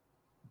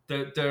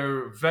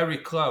 they're very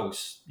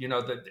close. You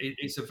know, that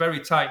it's a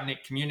very tight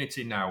knit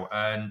community now,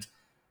 and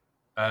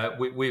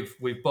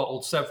we've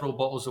bottled several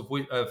bottles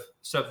of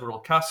several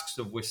casks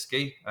of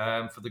whiskey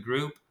for the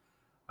group,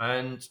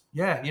 and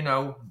yeah, you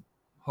know,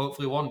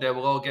 hopefully one day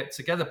we'll all get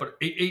together. But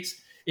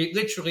it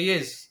literally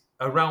is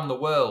around the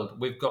world.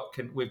 We've got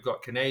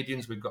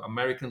Canadians, we've got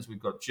Americans,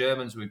 we've got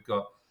Germans, we've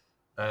got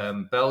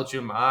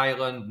Belgium,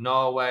 Ireland,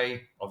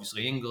 Norway,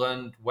 obviously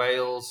England,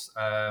 Wales.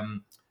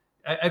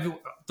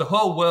 The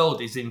whole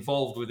world is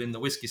involved within the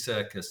Whiskey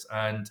Circus,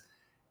 and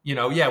you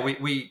know, yeah,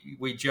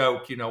 we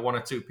joke. You know, 1 or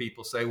 2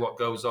 people say what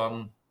goes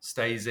on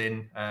stays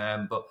in,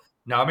 but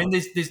no, I mean,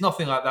 there's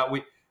nothing like that.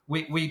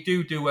 We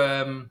do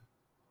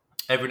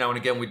every now and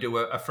again we do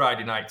a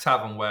Friday night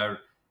tavern where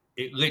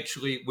it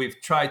literally,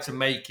 we've tried to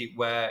make it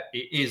where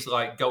it is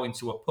like going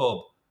to a pub.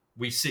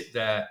 We sit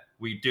there,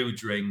 we do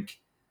drink,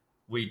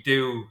 we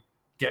do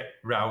get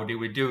rowdy,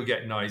 we do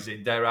get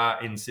noisy. There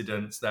are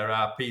incidents, there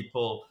are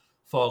people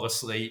fall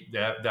asleep,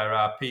 there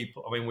are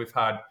people, I mean, we've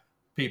had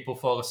people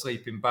fall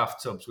asleep in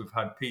bathtubs, we've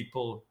had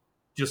people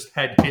just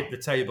head hit the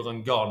table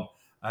and gone.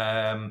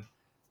 And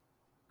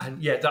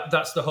yeah,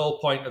 that's the whole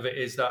point of it,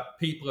 is that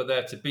people are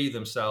there to be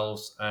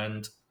themselves.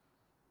 And,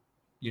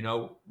 you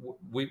know,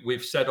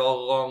 we've said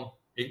all along,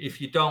 if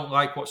you don't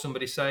like what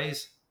somebody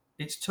says,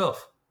 it's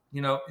tough.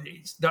 You know,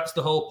 that's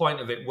the whole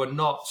point of it. We're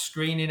not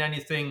screening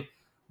anything.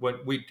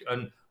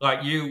 And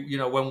like you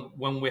know,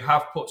 when we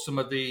have put some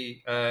of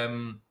the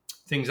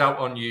things out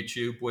on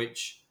YouTube,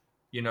 which,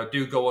 you know,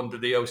 do go under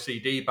the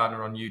OCD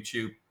banner on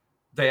YouTube,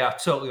 they are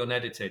totally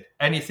unedited.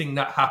 Anything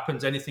that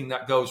happens, anything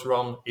that goes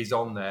wrong is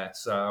on there.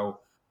 So,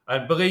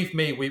 and believe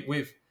me,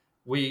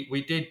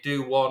 we did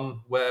do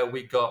one where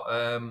we got,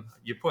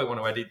 you probably want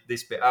to edit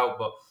this bit out,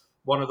 but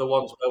one of the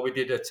ones where we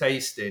did a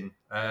tasting,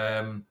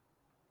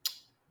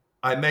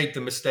 I made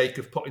the mistake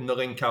of putting the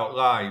link out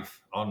live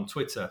on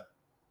Twitter,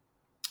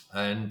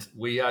 and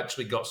we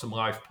actually got some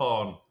live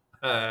porn.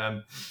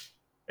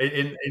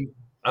 In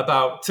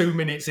about 2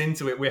 minutes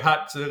into it, we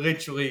had to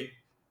literally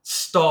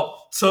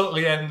stop,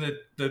 totally end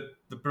the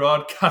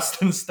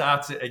broadcast and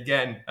start it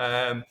again,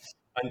 and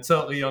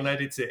totally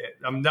unedit it.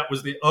 I mean, that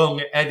was the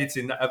only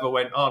editing that ever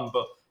went on.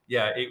 But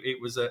yeah,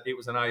 it was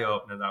an eye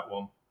opener, that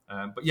one.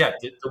 But yeah,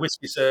 the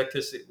Whiskey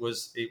Circus, it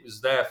was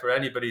there for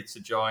anybody to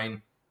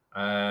join.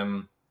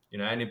 You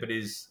know,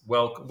 anybody's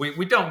welcome.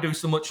 We don't do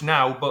so much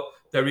now, but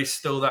there is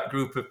still that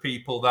group of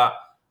people that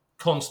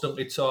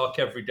constantly talk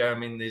every day. I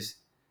mean, there's,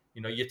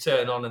 you know, you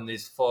turn on and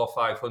there's 400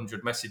 or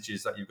 500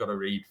 messages that you've got to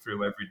read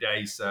through every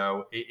day.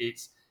 So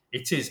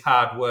it is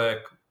hard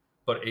work,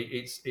 but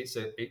it's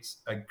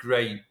a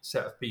great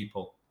set of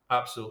people.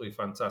 Absolutely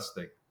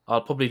fantastic. I'll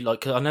probably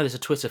like, I know there's a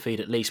Twitter feed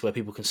at least where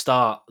people can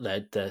start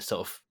their sort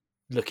of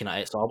looking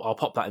at it. So I'll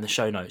pop that in the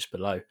show notes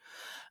below.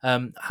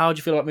 How do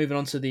you feel like moving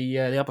on to the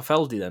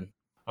Aberfeldy then?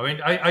 I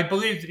mean, I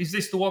believe, is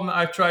this the one that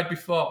I've tried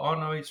before? Oh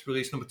no, it's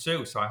release number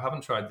 2, so I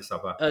haven't tried this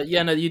other.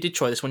 Yeah, no, you did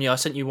try this one. Yeah, I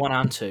sent you 1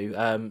 and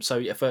 2. So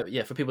yeah,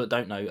 for people that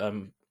don't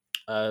know,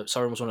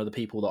 Soren was one of the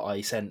people that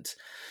I sent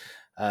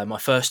my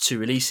first 2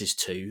 releases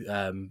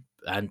to,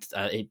 and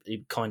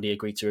he kindly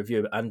agreed to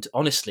review it. And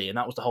honestly, and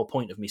that was the whole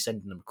point of me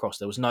sending them across.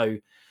 There was no,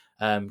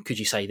 could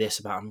you say this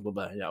about him? Well,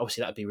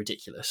 obviously that'd be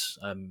ridiculous.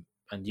 And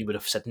you would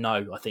have said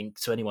no, I think,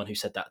 to anyone who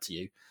said that to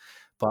you.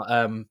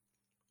 But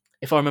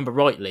if I remember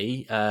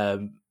rightly,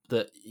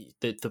 the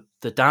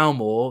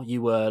Dalmore,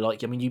 you were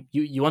like, I mean,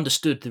 you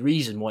understood the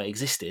reason why it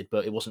existed,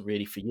 but it wasn't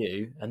really for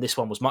you. And this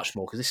one was much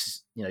more, because this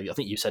is, you know, I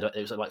think you said it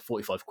was like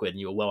 45 quid, and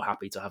you were well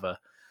happy to have a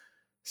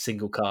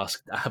single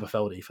cask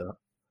Aberfeldy for that.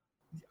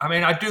 I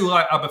mean, I do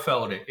like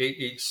Aberfeldy.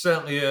 It's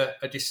certainly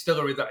a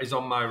distillery that is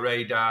on my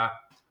radar.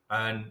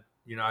 And,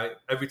 you know,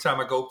 every time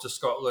I go up to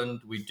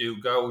Scotland, we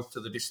do go to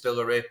the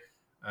distillery.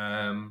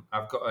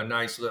 I've got a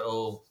nice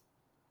little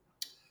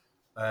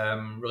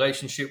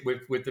relationship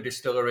with the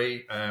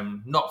distillery,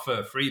 not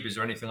for freebies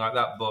or anything like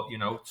that, but, you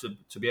know,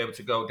 to be able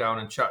to go down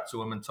and chat to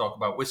them and talk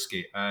about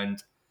whiskey.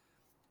 And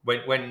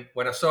when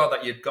I saw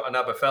that you'd got an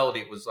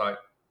Aberfeldy, it was like,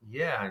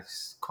 yeah, I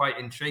was quite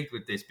intrigued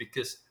with this,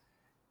 because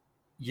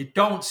you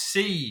don't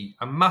see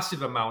a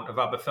massive amount of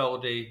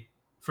Aberfeldy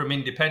from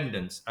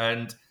independents,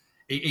 and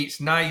it's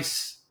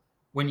nice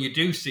when you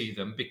do see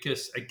them,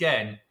 because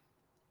again,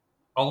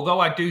 although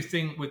I do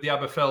think with the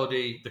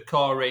Aberfeldy, the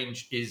core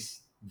range is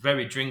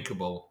very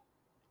drinkable,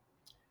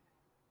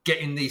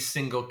 getting these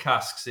single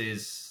casks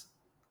is,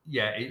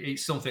 yeah,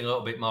 it's something a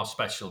little bit more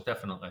special,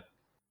 definitely.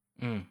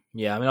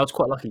 Yeah, I mean, I was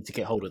quite lucky to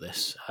get hold of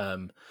this.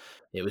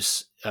 It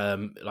was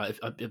like,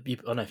 I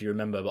don't know if you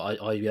remember, but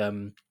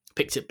I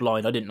picked it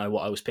blind. I didn't know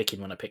what I was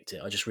picking when I picked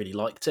it. I just really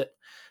liked it,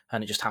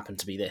 and it just happened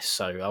to be this.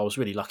 So I was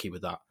really lucky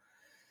with that.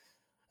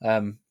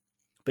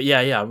 But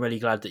yeah, I'm really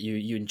glad that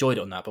you enjoyed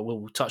it on that. But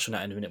we'll touch on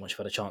that in a minute once you've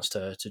had a chance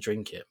to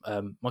drink it.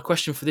 My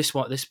question for this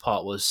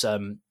part was,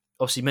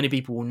 obviously many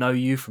people will know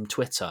you from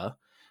Twitter.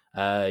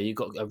 You've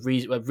got a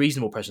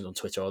reasonable presence on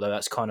Twitter, although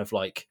that's kind of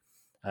like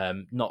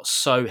not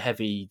so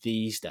heavy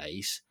these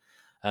days.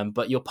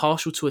 But you're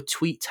partial to a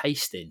tweet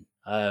tasting.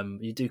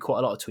 You do quite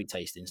a lot of tweet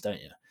tastings, don't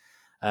you?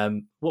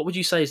 What would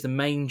you say is the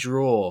main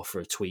draw for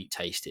a tweet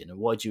tasting, and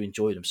why do you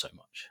enjoy them so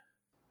much?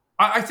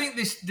 I think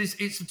this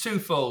it's a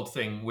twofold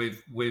thing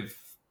with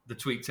the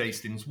tweet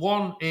tastings.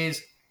 One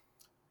is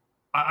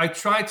I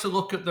try to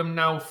look at them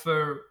now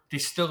for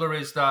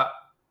distilleries that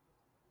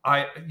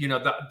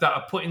that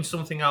are putting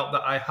something out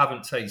that I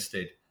haven't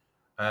tasted,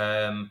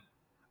 and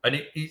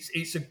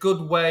it's a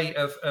good way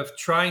of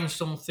trying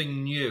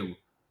something new.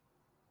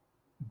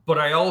 But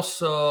I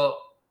also,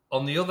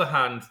 on the other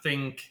hand,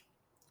 think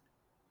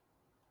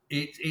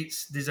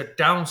there's a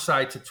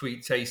downside to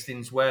tweet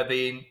tastings where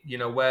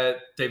where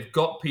they've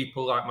got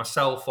people like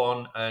myself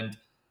on, and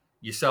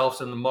yourselves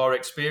and the more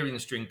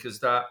experienced drinkers,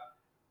 that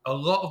a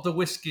lot of the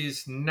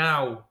whiskies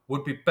now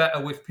would be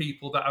better with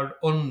people that are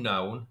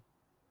unknown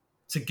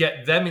to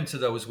get them into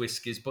those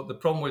whiskies. But the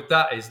problem with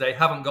that is they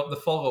haven't got the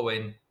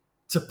following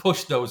to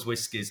push those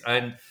whiskies.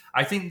 And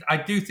I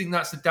do think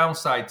that's the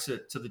downside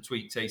to the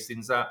Tweed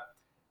tastings, that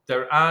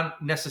there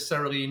aren't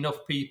necessarily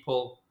enough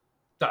people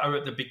that are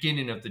at the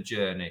beginning of the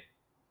journey.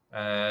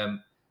 No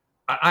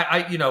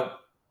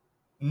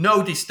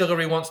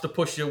distillery wants to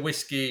push a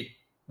whiskey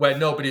where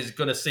nobody's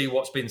going to see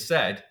what's been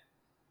said,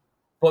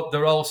 but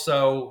they're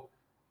also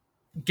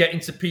getting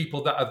to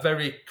people that are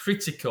very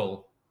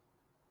critical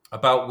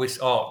about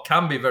whiskey, or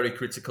can be very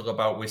critical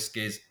about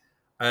whiskies.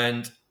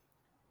 And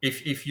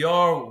if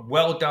you're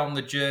well down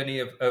the journey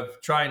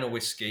of trying a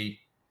whiskey,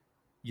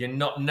 you're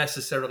not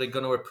necessarily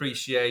going to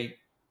appreciate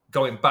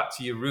going back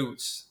to your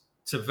roots,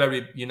 to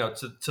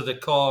to the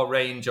core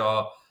range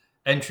or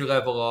entry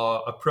level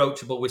or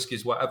approachable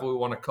whiskies, whatever we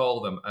want to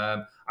call them.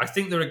 I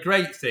think they're a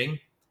great thing.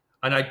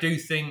 And I do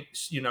think,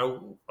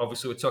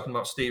 obviously we're talking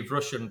about Steve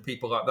Rush and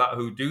people like that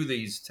who do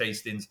these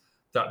tastings,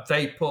 that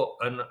they put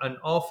an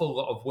awful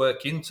lot of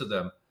work into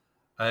them.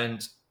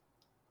 And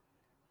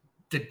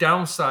the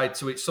downside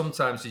to it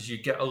sometimes is you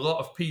get a lot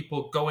of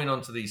people going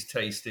onto these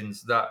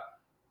tastings that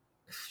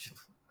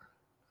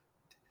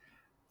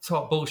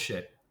talk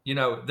bullshit.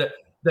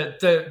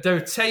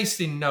 Their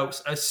tasting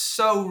notes are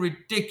so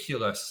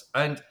ridiculous,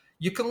 and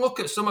you can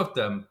look at some of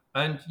them,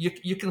 and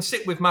you can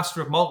sit with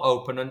Master of Malt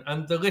open,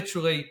 and they're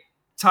literally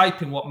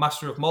typing what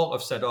Master of Malt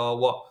have said, or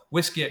what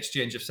Whiskey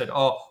Exchange have said,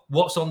 or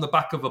what's on the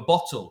back of a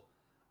bottle.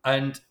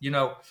 And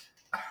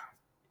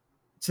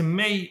to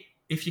me,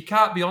 if you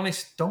can't be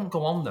honest, don't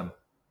go on them.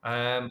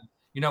 And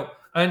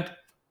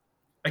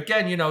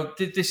again,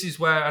 this is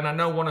where, and I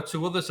know one or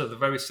two others are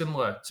very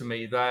similar to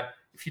me, that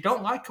if you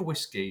don't like a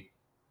whiskey,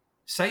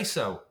 say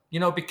so,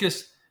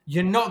 because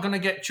you're not going to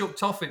get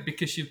chucked off it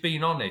because you've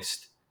been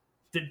honest.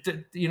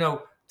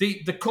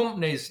 The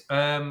companies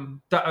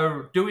that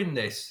are doing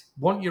this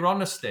want your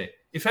honesty.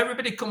 If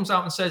everybody comes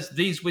out and says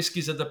these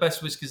whiskies are the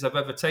best whiskies I've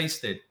ever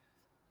tasted,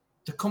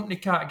 the company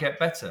can't get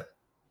better.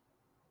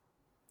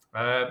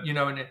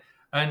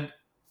 And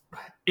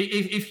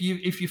if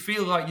you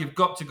feel like you've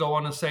got to go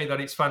on and say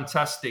that it's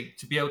fantastic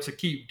to be able to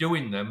keep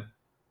doing them,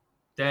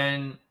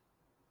 then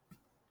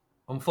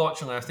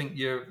unfortunately, I think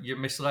you're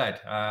misled.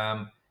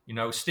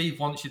 Steve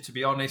wants you to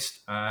be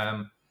honest.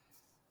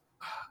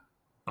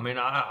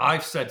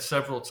 I've said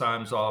several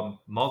times, or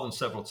more than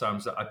several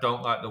times, that I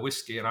don't like the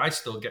whiskey, and I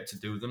still get to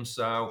do them.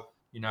 So,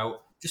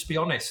 just be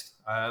honest.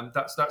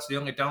 That's the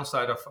only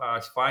downside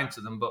I find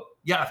to them. But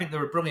yeah, I think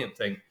they're a brilliant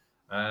thing.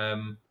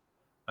 And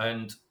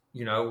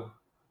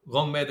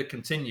long may they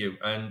continue,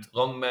 and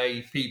long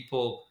may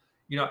people.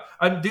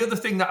 And the other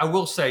thing that I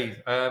will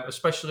say,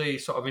 especially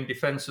sort of in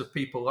defense of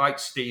people like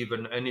Steve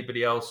and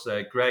anybody else,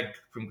 Greg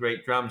from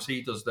Great Drams,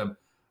 he does them.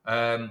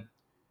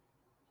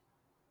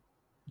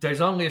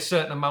 There's only a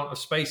certain amount of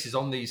spaces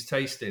on these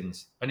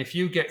tastings. And if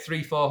you get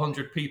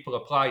 300-400 people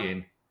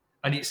applying,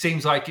 and it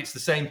seems like it's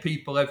the same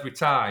people every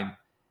time,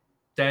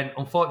 then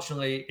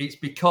unfortunately it's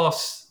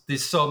because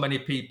there's so many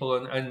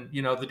people, and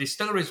the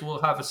distilleries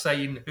will have a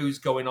say in who's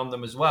going on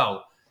them as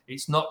well.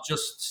 It's not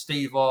just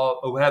Steve or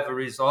whoever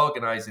is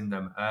organising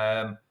them.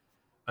 And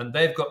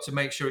they've got to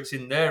make sure it's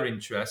in their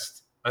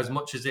interest as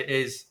much as it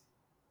is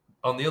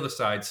on the other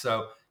side.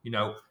 So,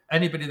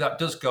 anybody that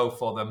does go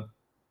for them,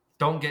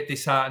 don't get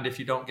disheartened if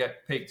you don't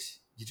get picked.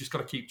 You just got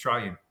to keep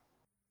trying.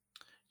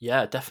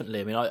 Yeah,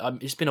 definitely. I mean,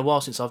 it's been a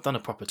while since I've done a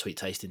proper Tweed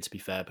tasting, to be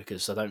fair,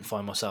 because I don't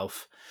find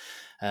myself...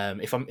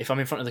 if I'm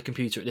in front of the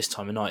computer at this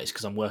time of night, it's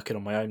because I'm working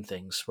on my own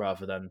things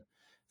rather than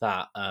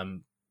that.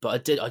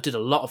 But I did a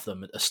lot of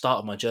them at the start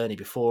of my journey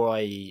before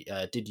I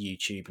did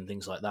YouTube and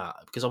things like that,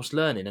 because I was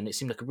learning, and it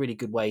seemed like a really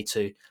good way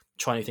to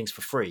try new things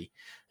for free,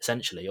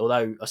 essentially.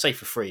 Although I say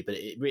for free, but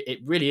it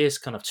really is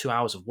kind of 2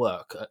 hours of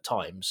work at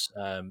times.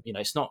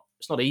 It's not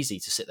easy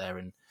to sit there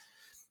and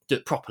do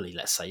it properly.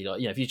 Let's say,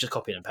 if you're just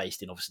copying and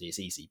pasting, obviously it's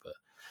easy, but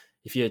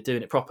if you're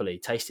doing it properly,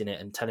 tasting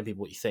it and telling people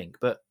what you think.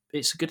 But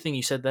it's a good thing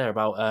you said there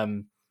about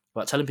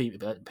telling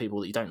people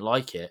that you don't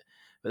like it.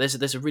 But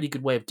there's a really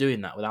good way of doing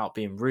that without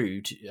being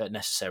rude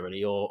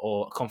necessarily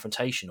or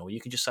confrontational.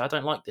 You can just say, I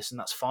don't like this, and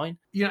that's fine.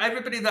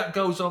 Everybody that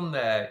goes on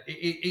there,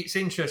 it's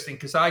interesting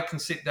because I can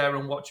sit there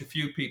and watch a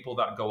few people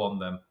that go on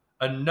them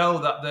and know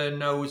that their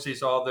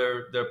noses or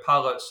their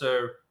palates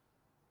are,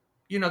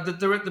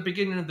 they're at the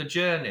beginning of the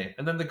journey,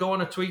 and then they go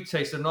on a Tweed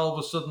taste and all of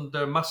a sudden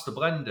they're master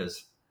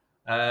blenders.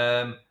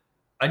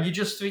 And you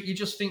just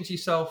think to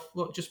yourself,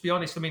 look, just be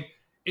honest. I mean,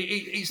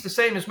 it's the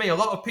same as me. A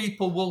lot of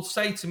people will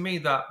say to me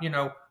that,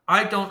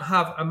 I don't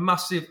have a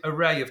massive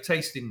array of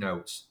tasting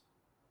notes,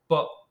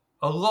 but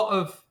a lot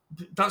of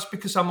that's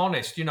because I'm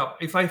honest.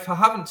 If I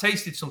haven't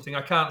tasted something,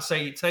 I can't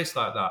say it tastes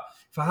like that.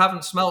 If I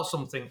haven't smelled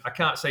something, I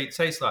can't say it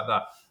tastes like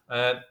that.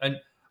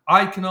 And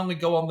I can only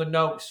go on the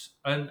notes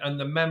and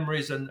the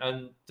memories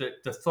and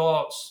the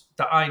thoughts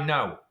that I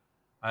know.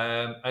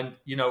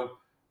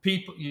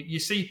 People, you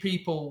see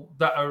people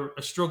that are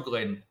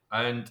struggling,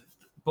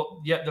 but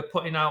yet they're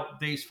putting out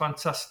these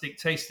fantastic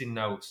tasting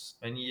notes,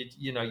 and you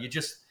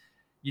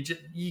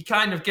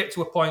kind of get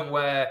to a point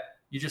where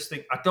you just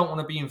think, I don't want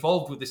to be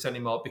involved with this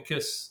anymore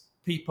because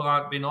people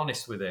aren't being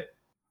honest with it.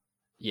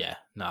 Yeah,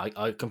 no,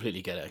 I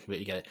completely get it. I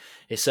completely get it.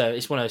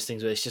 It's one of those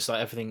things where it's just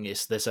like everything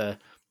is there's a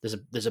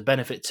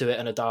benefit to it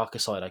and a darker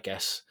side, I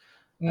guess.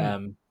 Mm.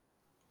 Um,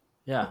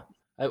 yeah,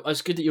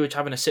 it's good that you were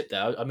having a sip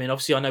there. I mean,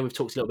 obviously, I know we've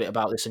talked a little bit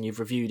about this and you've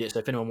reviewed it. So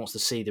if anyone wants to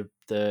see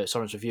the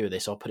Soren's review of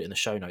this, I'll put it in the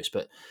show notes.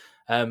 But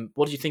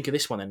what did you think of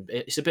this one? Then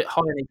it's a bit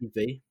high in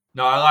ABV.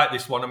 No, I like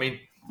this one. I mean,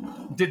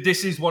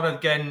 this is one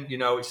again.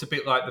 It's a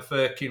bit like the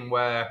Firkin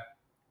where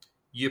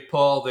you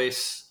pour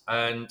this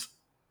and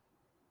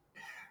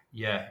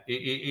yeah,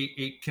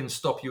 it can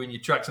stop you in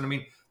your tracks. And I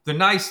mean, the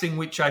nice thing,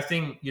 which I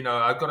think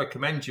I've got to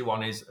commend you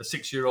on, is a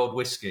 6-year-old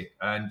whiskey,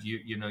 and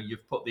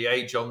you've put the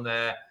age on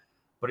there,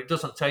 but it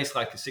doesn't taste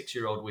like a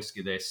 6-year-old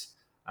whiskey. This,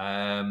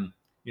 don't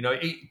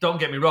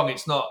get me wrong,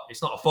 it's not a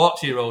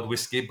 40-year-old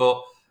whiskey,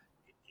 but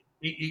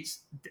it's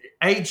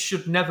age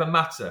should never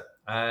matter.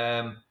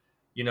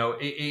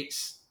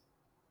 It's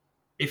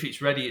if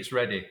it's ready, it's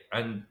ready,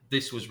 and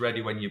this was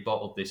ready when you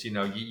bottled this.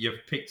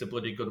 You've picked a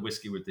bloody good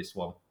whiskey with this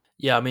one.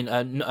 Yeah, I mean,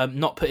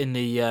 not putting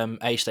the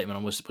age statement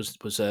on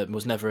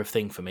was never a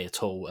thing for me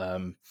at all.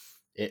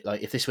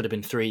 Like if this would have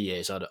been 3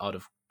 years, I'd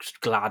have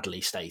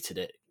gladly stated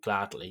it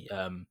gladly.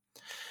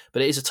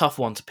 But it is a tough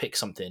one to pick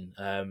something.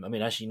 I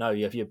mean, as you know,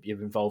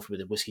 you're involved with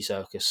the Whiskey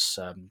Circus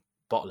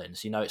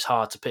bottlings. It's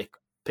hard to pick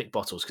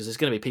bottles because there's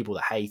going to be people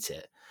that hate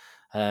it.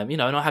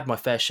 And I had my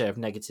fair share of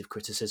negative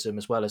criticism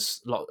as well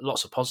as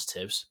lots of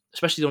positives,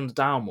 especially on the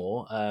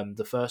Dalmore,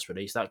 the first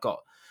release that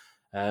got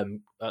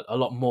a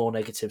lot more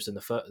negatives than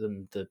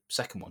the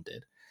second one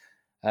did.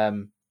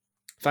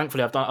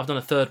 Thankfully, I've done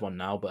a third one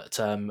now, but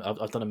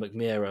I've done a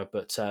Mackmyra,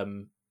 but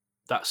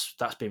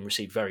that's been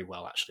received very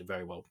well, actually,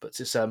 very well. But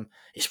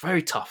it's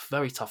very tough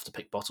to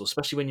pick bottles,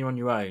 especially when you're on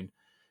your own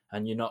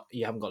and you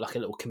haven't got like a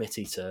little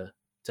committee to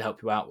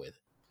help you out with.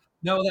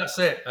 No, that's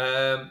it.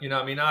 I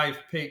mean, I've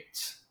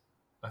picked,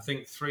 I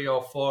think 3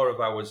 or 4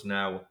 of ours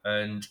now,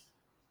 and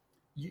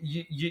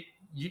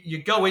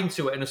you go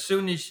into it, and as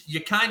soon as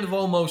you kind of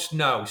almost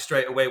know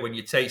straight away when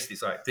you taste it,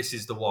 it's like, this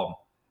is the one.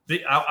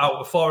 Out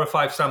of 4 or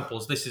 5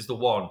 samples, this is the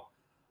one.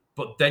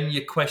 But then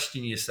you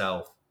question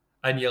yourself,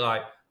 and you're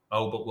like,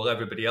 oh, but will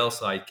everybody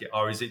else like it,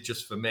 or is it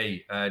just for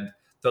me? And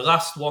the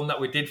last one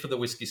that we did for the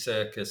Whiskey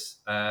Circus,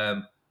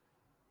 I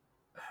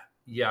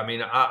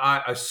mean,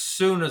 I as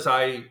soon as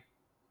I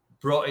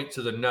brought it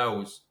to the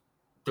nose,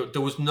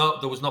 there was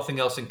nothing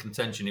else in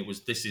contention. It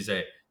was, this is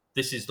it,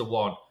 this is the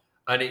one,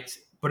 and it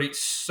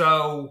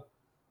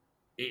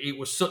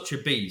was such a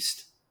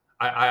beast.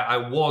 I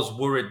was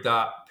worried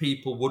that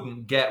people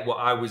wouldn't get what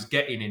I was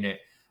getting in it,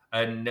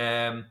 and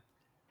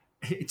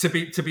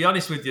to be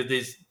honest with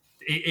you,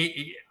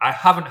 I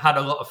haven't had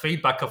a lot of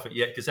feedback off it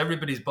yet because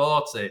everybody's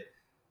bought it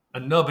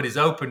and nobody's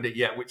opened it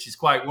yet, which is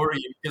quite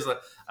worrying. Because,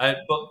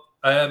 but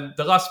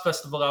the last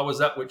festival I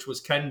was at, which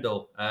was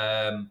Kendal,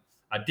 I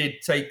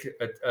did take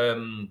a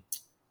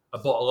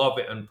bottle of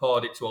it and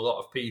poured it to a lot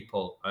of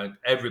people, and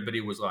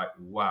everybody was like,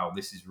 "Wow,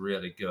 this is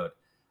really good."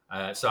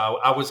 So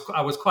I was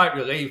quite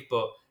relieved,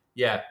 but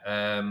yeah,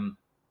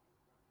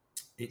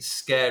 it's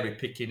scary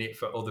picking it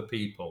for other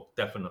people,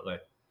 definitely.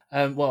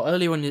 Well,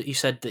 earlier on you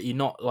said that you're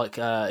not like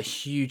a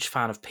huge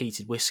fan of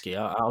peated whiskey.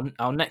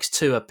 Our next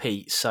 2 are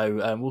peat,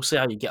 so we'll see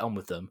how you get on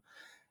with them.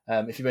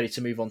 If you're ready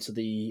to move on to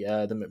the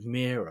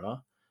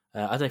Mackmyra, I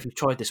don't know if you've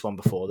tried this one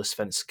before, the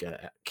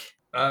Svenska Ek.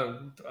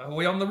 Are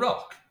we on the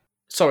rock?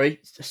 Sorry,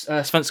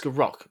 Svenska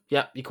Rock.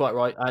 Yeah, you're quite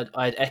right.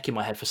 I had Ek in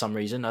my head for some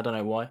reason. I don't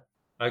know why.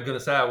 I'm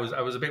gonna say I was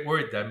a bit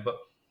worried then, but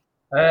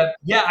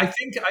yeah, I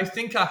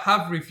think I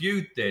have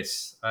reviewed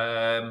this.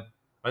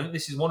 I think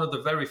this is one of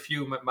the very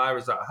few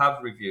Mackmyras that I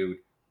have reviewed.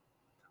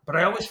 But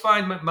I always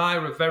find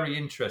Mackmyra very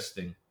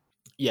interesting.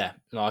 Yeah,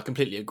 no, I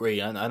completely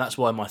agree, and that's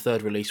why my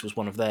third release was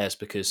one of theirs,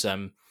 because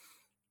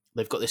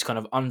they've got this kind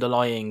of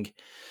underlying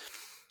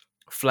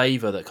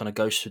flavour that kind of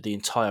goes through the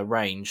entire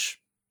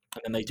range,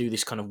 and then they do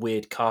this kind of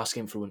weird cask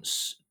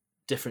influence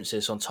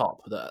differences on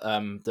top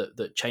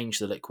that change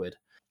the liquid.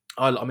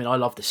 I mean, I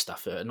love this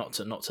stuff. Not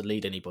to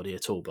lead anybody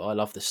at all, but I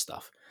love this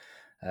stuff.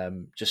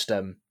 Just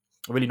a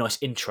really nice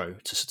intro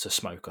to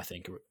smoke, I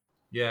think.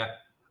 Yeah,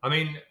 I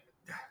mean,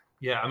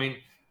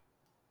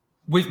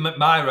 with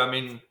Mackmyra, I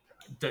mean,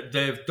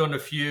 they've done a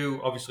few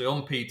obviously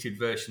unpeated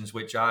versions,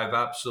 which I've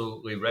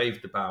absolutely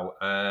raved about.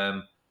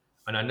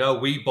 And I know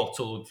we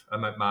bottled a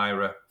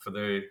Mackmyra for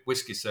the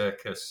Whiskey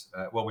Circus.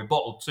 Well, we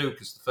bottled 2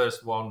 because the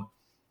first one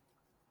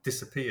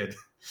disappeared.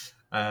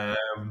 But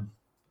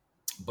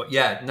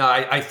yeah, no,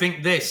 I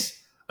think this,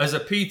 as a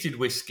peated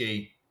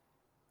whiskey,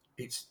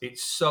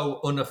 it's so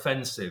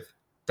unoffensive.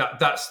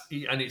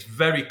 And it's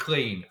very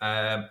clean.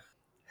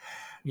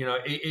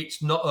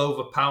 It's not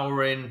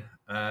overpowering.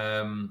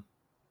 I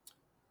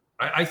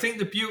think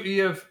the beauty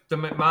of the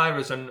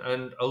Mackmyras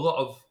and a lot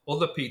of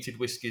other peated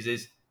whiskies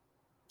is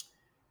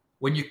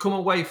when you come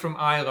away from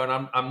Islay,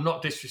 and I'm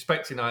not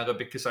disrespecting Islay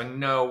because I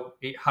know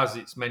it has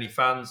its many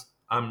fans.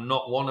 I'm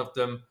not one of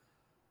them.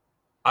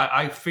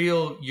 I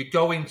feel you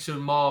go into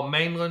more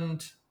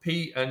mainland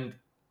peat and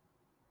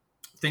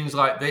things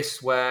like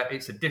this where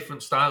it's a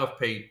different style of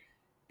peat.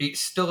 it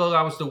still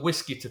allows the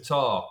whiskey to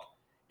talk.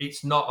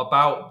 It's not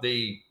about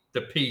the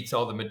peat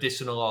or the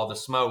medicinal or the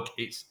smoke.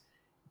 It's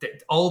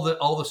all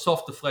the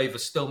softer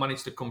flavors still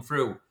manage to come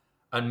through.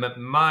 And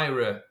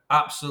Myra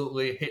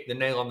absolutely hit the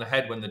nail on the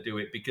head when they do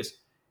it, because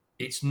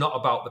it's not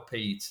about the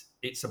peat.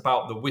 It's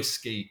about the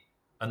whiskey,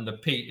 and the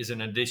peat is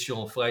an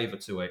additional flavor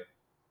to it.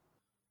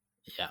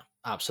 Yeah,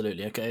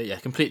 absolutely. Okay, yeah,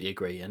 completely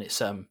agree. And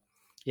it's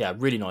yeah,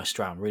 really nice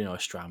dram, really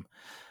nice dram.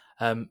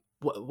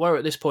 We're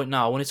at this point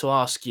now. I wanted to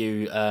ask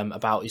you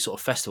about your sort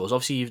of festivals.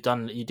 Obviously,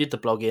 you did the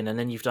blogging, and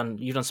then you've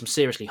done some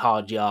seriously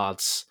hard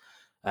yards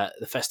at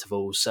the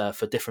festivals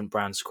for different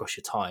brands across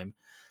your time.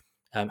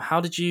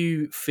 How did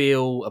you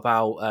feel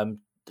about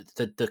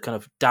the kind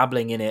of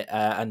dabbling in it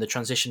and the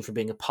transition from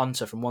being a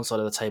punter from one side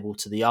of the table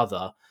to the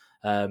other?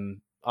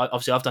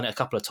 Obviously, I've done it a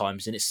couple of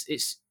times, and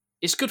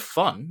it's good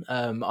fun.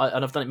 And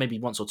I've done it maybe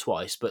once or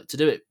twice, but to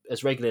do it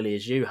as regularly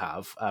as you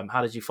have,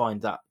 how did you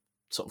find that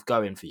sort of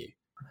going for you?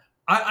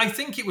 I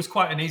think it was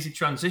quite an easy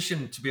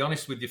transition, to be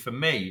honest with you, for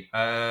me.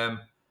 I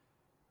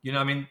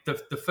mean,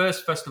 the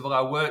first festival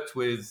I worked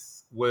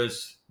with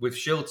was with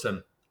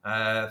Shilton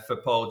for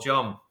Paul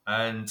John.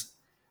 And,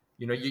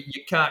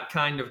 you can't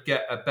kind of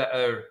get a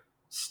better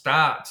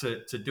start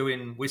to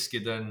doing whiskey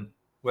than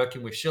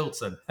working with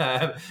Shilton.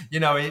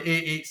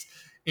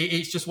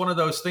 It's just one of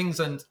those things.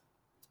 And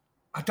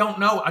I don't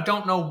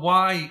know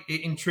why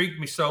it intrigued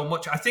me so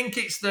much. I think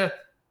it's the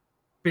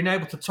being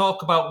able to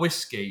talk about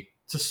whiskey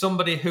to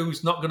somebody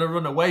who's not going to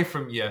run away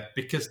from you,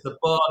 because the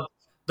board.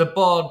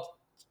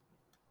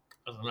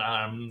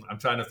 I'm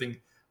trying to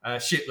think.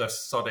 Shitless,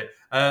 sorry.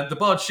 The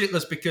board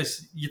shitless,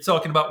 because you're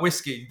talking about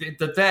whiskey.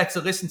 They're there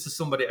to listen to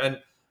somebody, and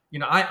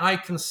I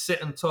can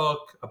sit and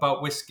talk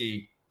about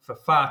whiskey for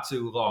far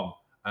too long.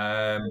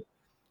 And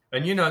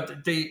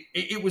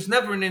it was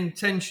never an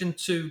intention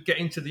to get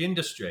into the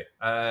industry.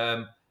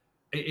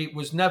 It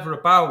was never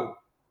about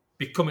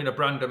becoming a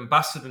brand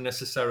ambassador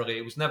necessarily.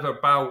 It was never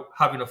about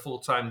having a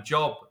full-time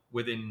job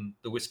within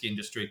the whiskey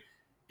industry.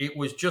 It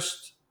was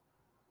just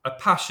a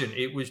passion.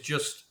 It was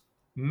just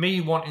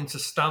me wanting to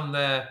stand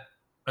there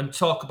and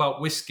talk about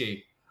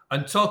whiskey,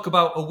 and talk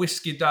about a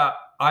whiskey that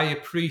I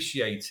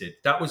appreciated.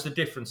 That was the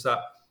difference.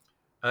 That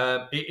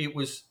it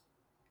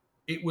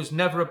was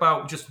never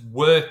about just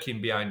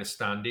working behind the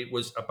stand. It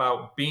was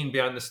about being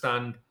behind the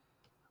stand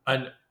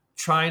and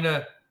trying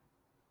to,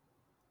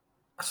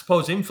 I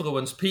suppose,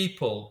 influence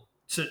people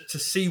to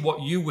see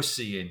what you were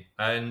seeing.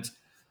 And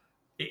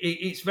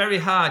it's very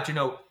hard.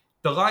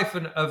 The life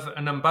of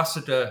an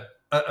ambassador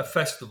at a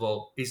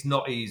festival is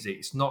not easy.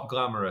 It's not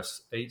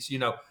glamorous. It's,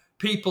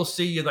 people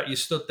see you, that you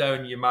stood there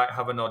and you might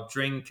have an odd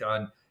drink,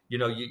 and,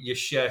 you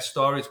share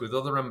stories with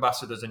other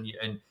ambassadors, and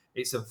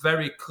it's a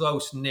very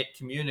close-knit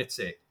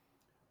community.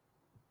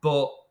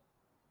 But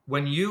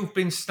when you've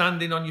been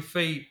standing on your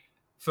feet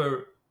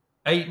for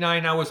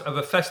 8-9 hours of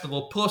a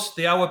festival, plus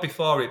the hour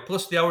before it,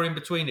 plus the hour in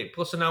between it,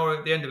 plus an hour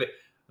at the end of it,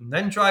 and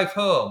then drive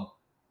home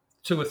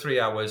 2 or 3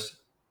 hours,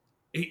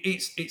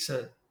 it's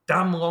a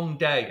damn long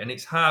day, and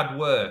it's hard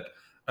work.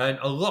 And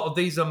a lot of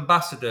these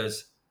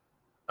ambassadors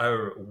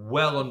are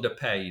well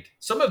underpaid.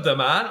 Some of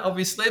them aren't,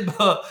 obviously,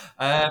 but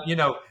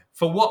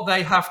for what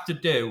they have to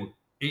do,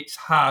 it's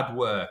hard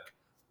work.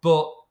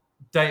 But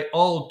they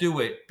all do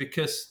it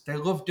because they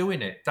love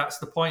doing it. That's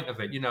the point of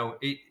it.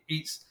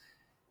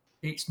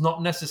 It's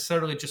not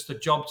necessarily just a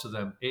job to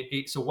them.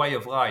 It's a way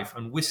of life,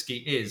 and whiskey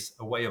is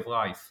a way of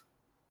life.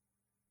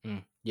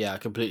 Yeah, I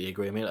completely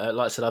agree. I mean,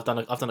 like I said, I've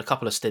done a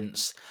couple of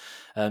stints.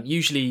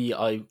 Usually,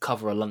 I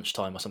cover a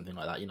lunchtime or something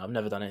like that. I've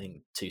never done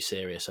anything too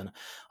serious, and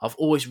I've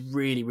always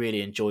really,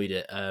 really enjoyed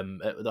it.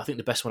 I think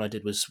the best one I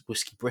did was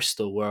Whiskey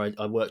Bristol, where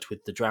I worked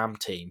with the Dram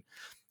team,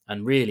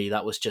 and really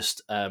that was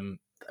just.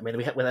 I mean,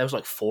 there was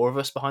like 4 of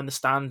us behind the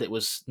stand. It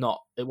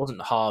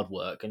wasn't hard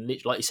work, and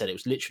like you said, it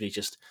was literally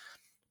just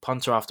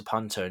punter after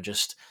punter and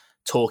just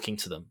talking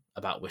to them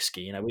about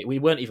whiskey. We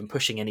weren't even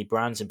pushing any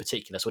brands in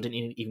particular, so I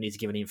didn't even need to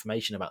give any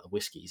information about the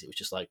whiskies. It was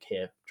just like,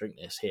 here, drink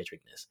this,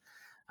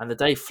 and the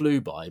day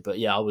flew by. But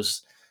yeah, I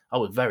was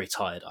very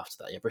tired after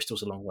that. Yeah,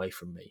 Bristol's a long way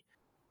from me.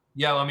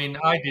 Yeah, I mean,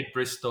 I did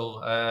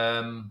Bristol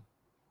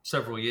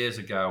several years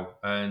ago,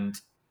 and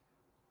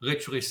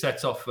literally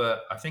set off at,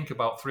 I think,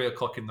 about 3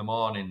 o'clock in the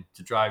morning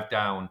to drive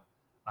down,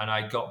 and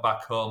I got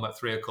back home at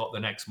 3 o'clock the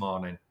next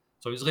morning.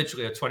 So it was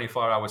literally a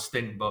 24-hour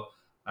stint. But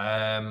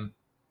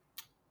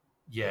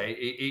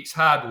it's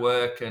hard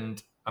work.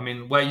 And I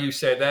mean, where you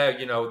say there,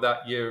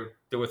 that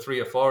there were 3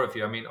 or 4 of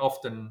you. I mean,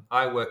 often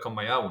I work on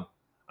my own,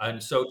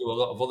 and so do a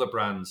lot of other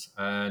brands.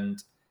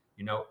 And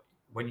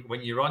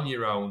when you're on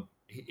your own,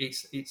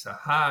 it's a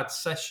hard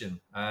session.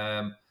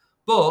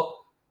 But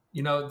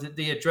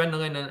the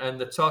adrenaline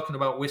and the talking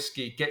about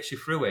whiskey gets you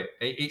through it.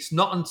 It's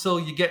not until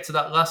you get to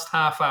that last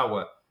half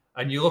hour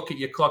and you look at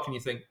your clock and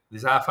you think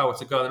there's half hour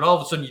to go, and all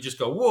of a sudden you just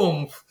go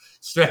whoom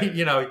straight.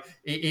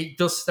 It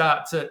does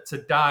start to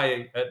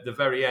die at the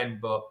very end.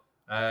 But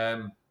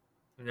I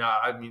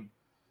mean,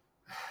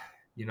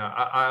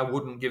 I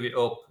wouldn't give it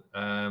up.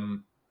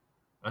 And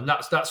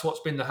that's what's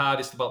been the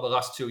hardest about the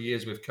last 2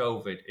 years with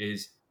COVID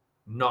is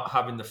not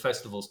having the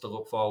festivals to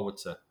look forward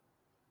to.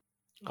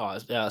 Oh,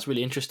 yeah, that's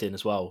really interesting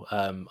as well.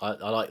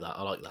 I like that.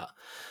 I like that.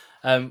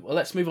 Well,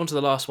 let's move on to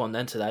the last one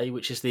then today,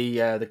 which is the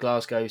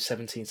Glasgow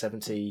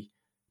 1770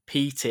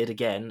 peated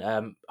again.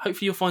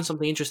 Hopefully, you'll find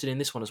something interesting in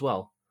this one as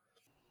well.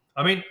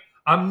 I mean,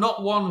 I'm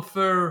not one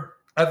for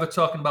ever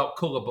talking about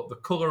colour, but the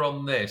colour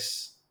on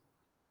this,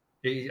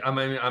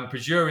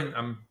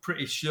 I'm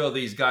pretty sure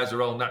these guys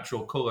are all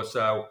natural colour.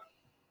 So,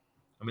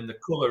 I mean, the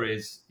colour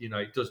is,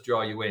 it does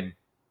draw you in.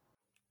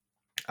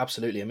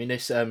 Absolutely. I mean,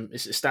 it's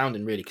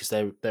astounding, really, because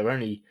they're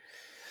only.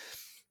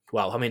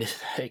 Well, I mean,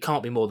 it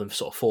can't be more than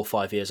sort of 4 or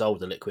 5 years old.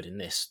 The liquid in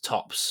this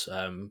tops,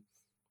 and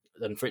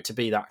for it to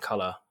be that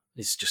colour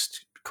is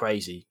just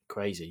crazy.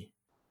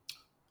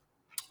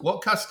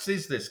 What casks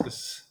is this?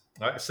 Because,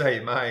 like I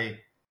say,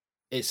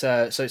 it's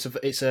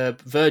a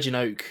virgin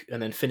oak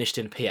and then finished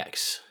in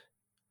PX.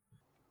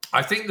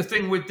 I think the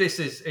thing with this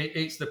is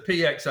it's the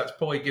PX that's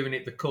probably giving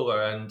it the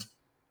colour, and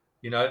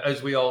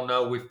as we all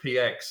know with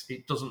PX,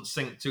 it doesn't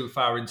sink too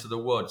far into the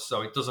wood,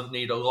 so it doesn't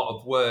need a lot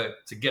of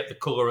work to get the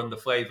colour and the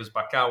flavours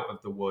back out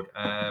of the wood.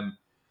 I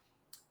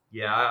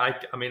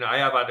mean, I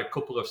have had a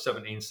couple of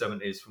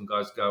 1770s from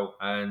Glasgow,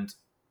 and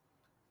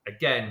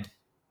again,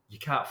 you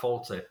can't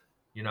fault it.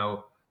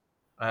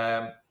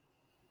 I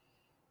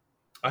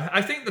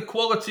think the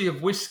quality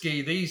of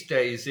whiskey these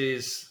days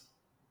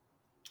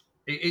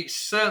it's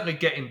certainly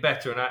getting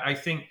better, and I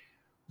think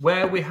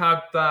where we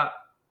had that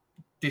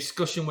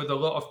discussion with a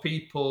lot of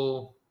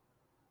people,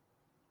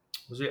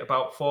 was it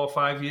about 4 or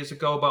 5 years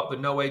ago, about the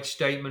no age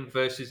statement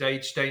versus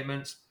age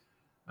statements?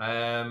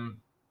 And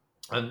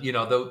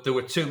there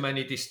were too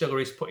many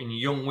distilleries putting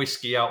young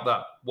whiskey out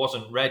that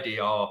wasn't ready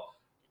or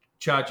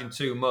charging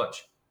too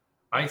much.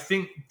 I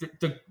think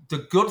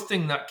the good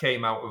thing that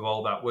came out of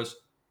all that was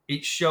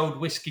it showed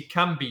whiskey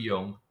can be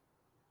young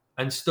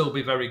and still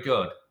be very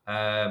good.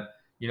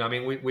 I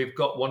mean, we've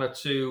got 1 or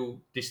 2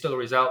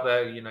 distilleries out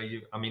there.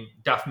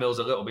 Daft Mill's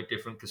a little bit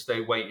different because they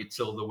waited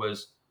till there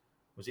was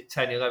it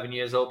 10, 11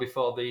 years old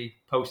before they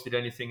posted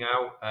anything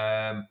out.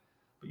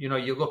 But,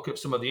 you look at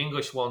some of the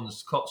English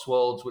ones,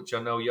 Cotswolds, which I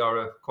know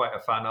you're quite a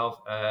fan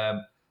of,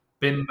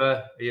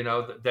 Bimber,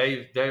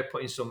 they're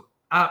putting some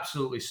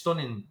absolutely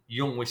stunning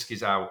young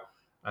whiskies out.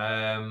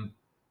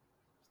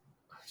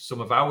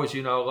 Some of ours,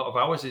 a lot of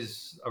ours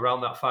is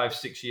around that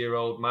 5-6 year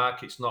old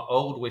mark. It's not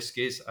old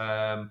whiskies.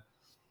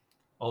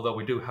 Although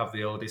we do have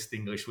the oldest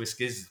English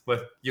whiskies,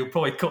 but you'll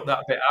probably cut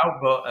that bit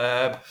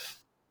out.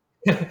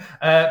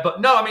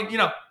 But no, I mean,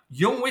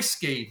 young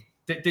whiskey,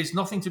 there's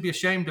nothing to be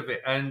ashamed of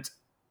it, and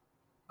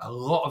a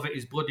lot of it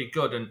is bloody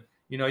good. And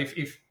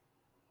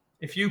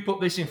if you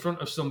put this in front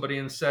of somebody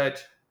and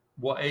said,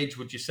 "What age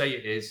would you say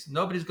it is?"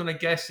 nobody's going to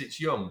guess it's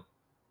young.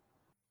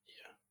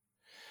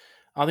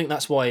 I think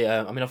that's why.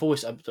 I've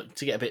always,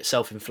 to get a bit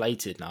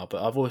self-inflated now,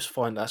 but I've always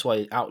find that's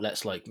why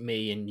outlets like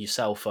me and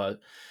yourself are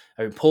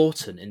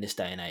important in this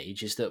day and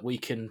age. Is that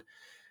we've been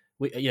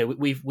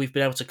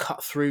able to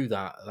cut through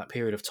that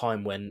period of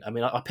time when,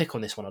 I pick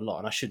on this one a lot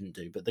and I shouldn't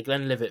do, but the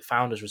Glenlivet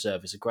Founders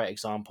Reserve is a great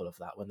example of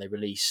that, when they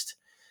released,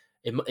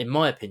 in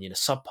my opinion, a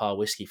subpar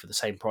whiskey for the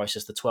same price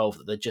as the 12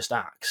 that they just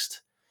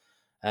axed.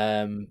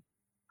 And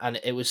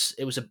it was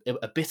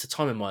a bitter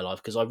time in my life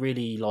because I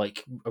really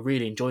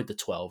enjoyed the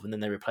 12, and then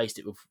they replaced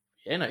it with,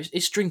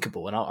 it's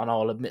drinkable, and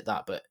I'll admit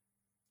that, but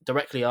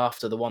directly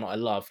after the one I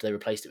loved, they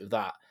replaced it with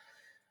that.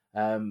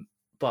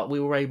 But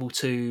we were able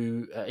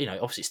to,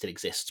 obviously it still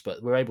exists,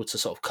 but we're able to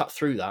sort of cut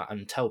through that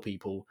and tell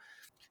people.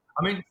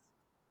 I mean,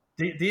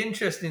 the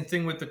interesting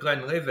thing with the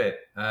Glenlivet,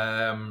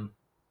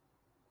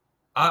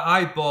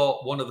 I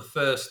bought one of the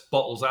first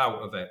bottles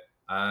out of it.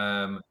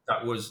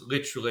 That was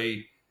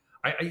literally,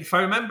 if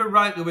I remember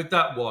rightly with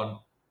that one,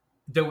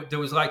 there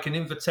was like an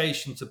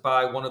invitation to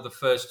buy one of the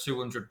first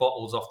 200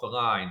 bottles off the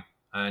line,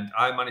 and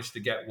I managed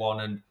to get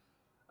one,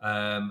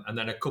 and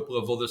then a couple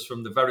of others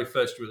from the very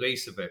first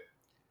release of it.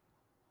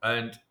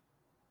 And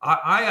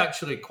I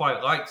actually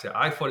quite liked it.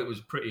 I thought it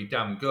was pretty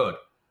damn good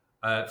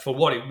for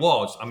what it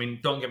was. I mean,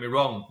 don't get me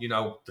wrong.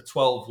 The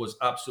 12 was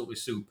absolutely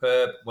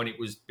superb. When it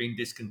was being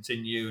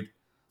discontinued,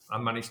 I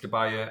managed to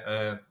buy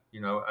a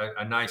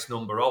nice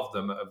number of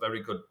them at a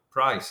very good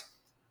price.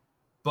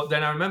 But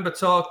then I remember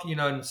talking,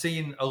 and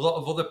seeing a lot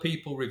of other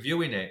people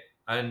reviewing it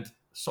and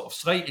sort of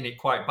slating it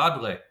quite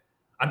badly.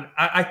 And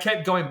I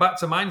kept going back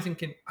to mine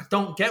thinking, I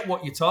don't get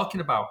what you're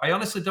talking about. I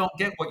honestly don't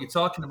get what you're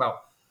talking about.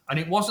 And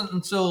it wasn't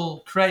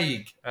until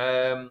Craig,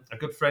 a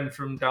good friend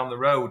from down the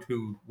road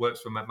who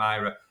works for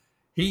Myra,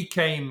 he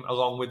came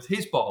along with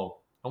his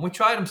bottle. And we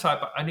tried them side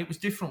by side, and it was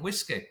different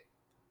whiskey.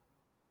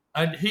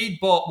 And he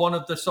bought one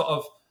of the sort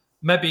of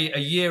maybe a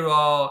year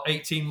or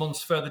 18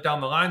 months further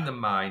down the line than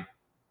mine.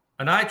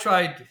 And I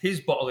tried his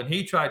bottle and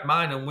he tried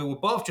mine, and we were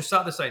both just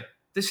sat there saying,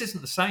 this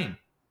isn't the same.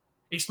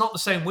 It's not the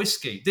same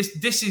whiskey.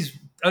 This is,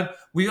 and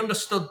we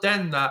understood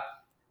then that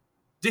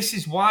this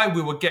is why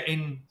we were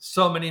getting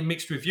so many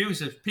mixed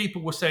reviews. Of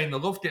people were saying they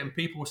loved it and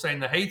people were saying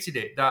they hated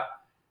it. That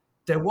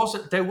there was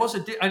and it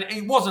wasn't,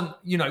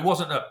 it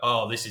wasn't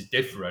this is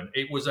different.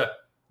 It was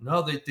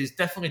no, there's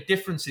definitely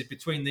differences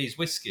between these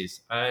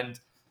whiskies. And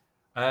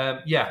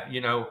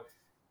yeah,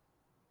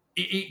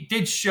 it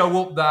did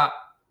show up that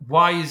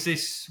why is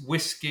this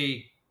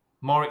whiskey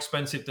more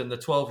expensive than the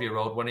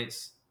 12-year-old when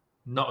it's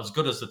not as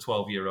good as the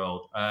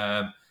 12-year-old?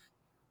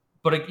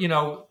 But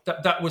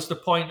that was the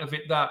point of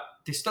it, that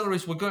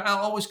distilleries are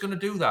always going to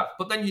do that.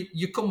 But then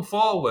you come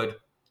forward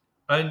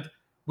and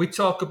we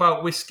talk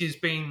about whiskies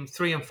being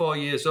 3 and 4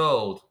 years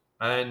old,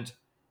 and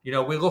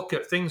we look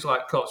at things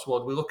like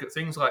Cotswold, we look at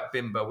things like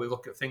Bimber, we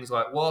look at things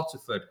like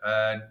Waterford,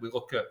 and we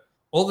look at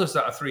others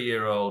that are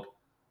 3-year-old,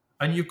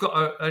 and you've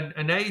got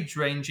an age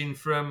ranging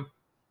from,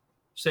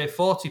 say,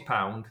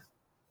 £40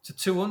 to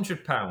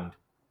 £200.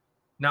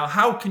 Now,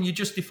 how can you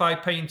justify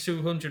paying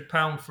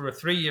 £200 for a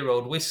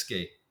 3-year-old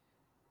whiskey?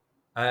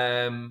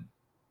 The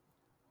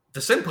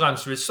simple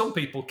answer is some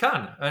people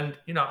can, and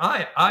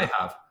I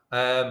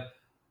have.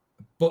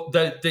 But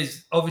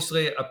there's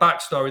obviously a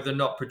backstory. They're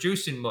not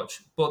producing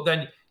much, but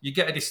then you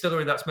get a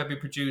distillery that's maybe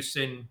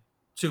producing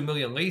 2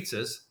 million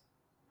litres,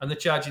 and they're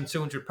charging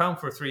 £200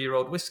 for a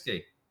 3-year-old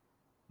whiskey.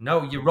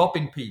 No, you're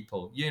robbing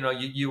people.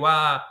 You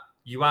are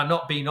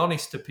not being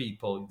honest to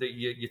people. That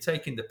you're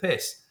taking the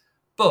piss.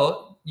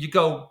 But you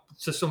go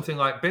to something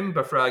like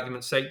Bimber, for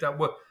argument's sake, that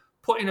we're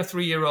putting a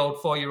 3-year-old,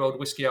 4-year-old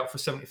whiskey out for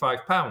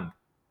 £75.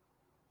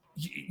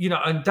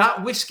 And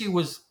that whiskey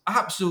was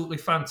absolutely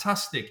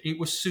fantastic. It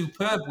was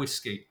superb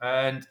whiskey.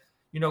 And,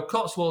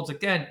 Cotswolds,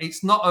 again,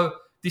 it's not a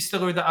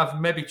distillery that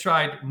I've maybe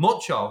tried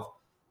much of,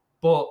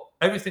 but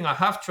everything I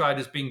have tried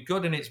has been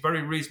good, and it's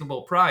very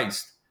reasonable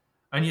priced.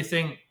 And you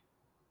think,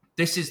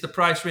 this is the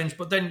price range.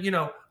 But then,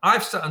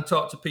 I've sat and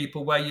talked to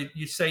people where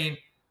you're saying,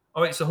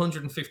 oh, it's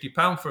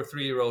 £150 for a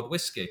 3-year-old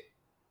whiskey.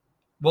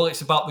 Well,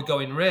 it's about the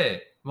going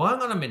rate. Well,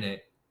 hang on a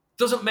minute.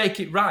 Doesn't make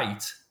it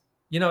right.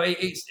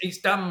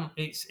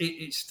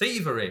 It's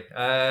thievery.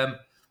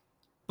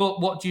 But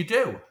what do you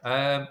do?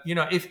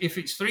 If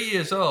it's 3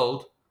 years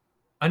old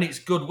and it's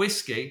good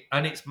whiskey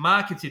and it's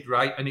marketed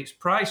right and it's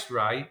priced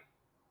right,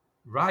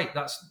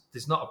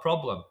 there's not a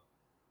problem.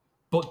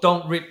 But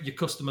don't rip your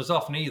customers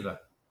off neither.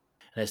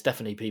 And there's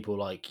definitely people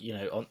like,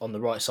 on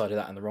the right side of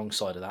that and the wrong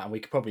side of that. And we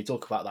could probably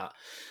talk about that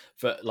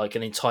for like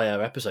an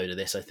entire episode of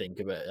this, I think,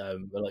 about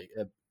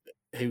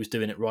who was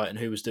doing it right and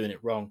who was doing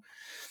it wrong.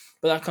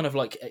 But that kind of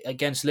like,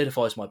 again,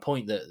 solidifies my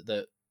point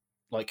that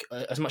like,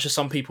 as much as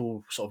some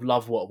people sort of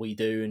love what we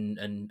do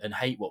and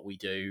hate what we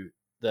do,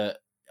 that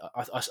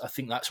I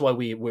think that's why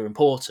we're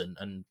important,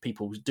 and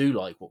people do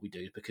like what we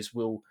do, because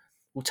we'll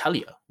tell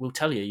you,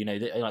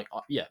 like,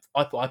 yeah,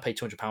 I paid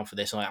 £200 for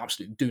this and I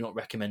absolutely do not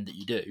recommend that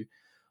you do.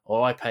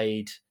 Or I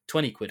paid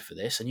 20 quid for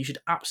this and you should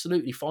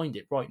absolutely find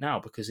it right now,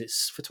 because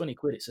it's for 20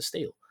 quid, it's a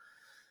steal.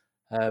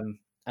 And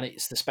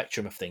it's the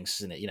spectrum of things,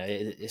 isn't it?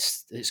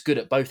 It's good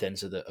at both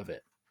ends of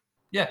it.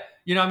 Yeah.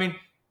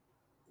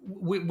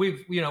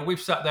 We've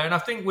sat there, and I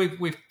think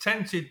we've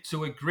tended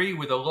to agree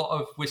with a lot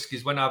of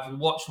whiskies when I've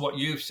watched what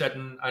you've said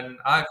and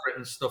I've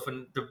written stuff,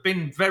 and they've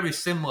been very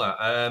similar.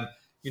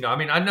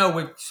 I know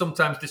we've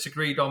sometimes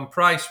disagreed on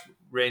price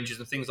ranges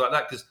and things like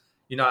that, because,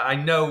 I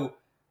know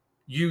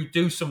you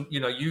do some,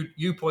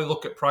 you probably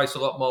look at price a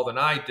lot more than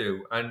I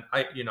do. And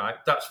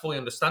that's fully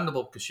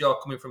understandable, because you're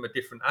coming from a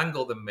different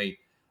angle than me.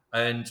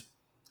 And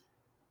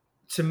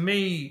to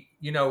me,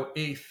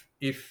 if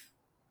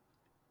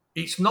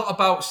it's not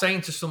about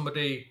saying to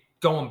somebody,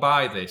 go and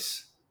buy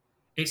this.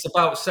 It's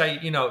about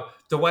saying,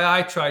 the way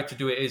I try to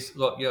do it is,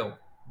 look,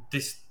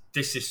 this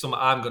is something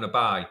I'm going to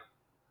buy,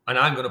 and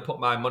I'm going to put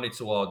my money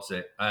towards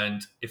it.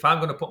 And if I'm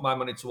going to put my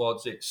money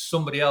towards it,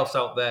 somebody else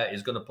out there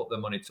is going to put their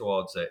money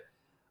towards it.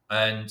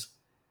 And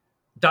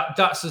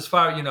that's as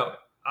far,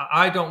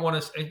 I don't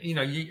want to,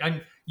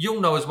 and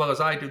you'll know as well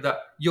as I do that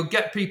you'll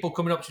get people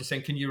coming up to you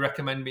saying, can you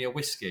recommend me a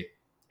whiskey?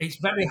 It's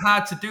very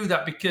hard to do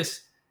that,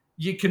 because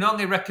you can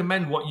only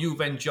recommend what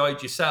you've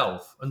enjoyed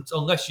yourself,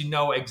 unless you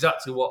know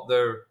exactly what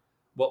their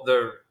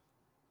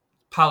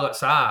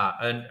palates are.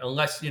 And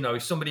unless,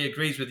 if somebody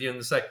agrees with you and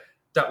they say,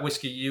 that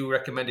whiskey you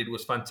recommended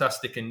was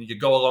fantastic, and you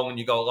go along and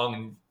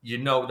you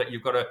know that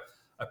you've got a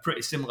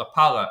pretty similar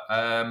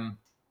palate.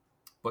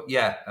 But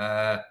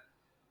yeah,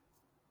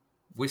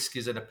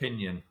 whiskey's an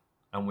opinion,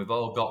 and we've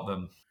all got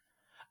them.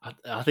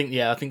 I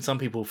think some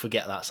people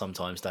forget that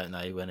sometimes, don't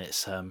they? When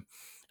it's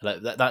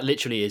like that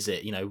literally is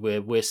it.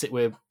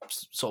 We're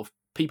sort of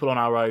people on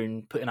our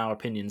own, putting our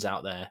opinions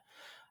out there,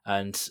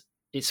 and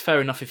it's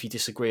fair enough if you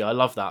disagree. I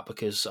love that,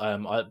 because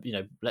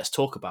let's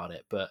talk about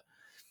it. But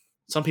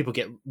some people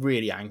get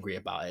really angry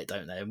about it,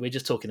 don't they? And we're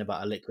just talking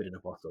about a liquid in a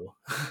bottle.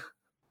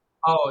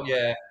 Oh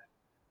yeah,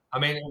 I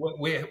mean,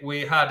 we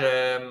had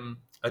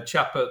a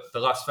chap at the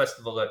last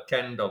festival at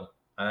Kendal,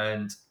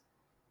 and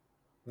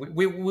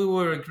we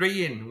were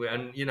agreeing,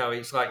 and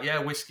it's like, yeah,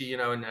 whiskey,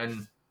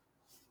 and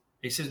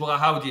he says, well,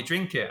 how do you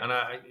drink it? And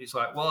it's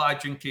like, well, I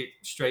drink it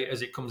straight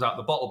as it comes out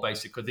the bottle,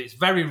 basically. It's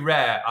very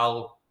rare.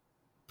 I'll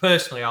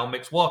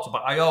mix water,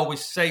 but I always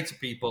say to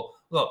people,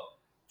 look,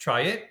 try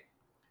it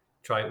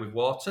with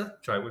water,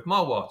 try it with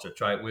more water,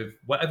 try it with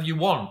whatever you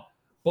want,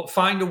 but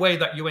find a way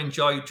that you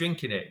enjoy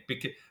drinking it.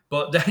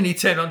 But then he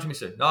turned on to me and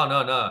said,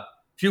 no.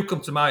 If you come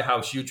to my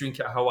house, you drink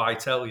it how I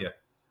tell you.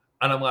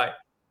 And I'm like,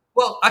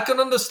 Well, I can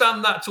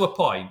understand that to a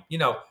point,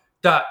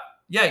 that,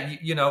 yeah,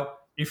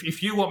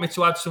 if you want me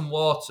to add some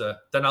water,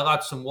 then I'll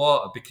add some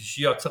water because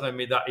you're telling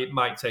me that it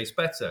might taste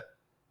better.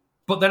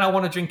 But then I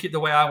want to drink it the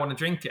way I want to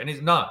drink it. And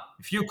it's not.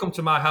 If you come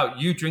to my house,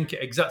 you drink it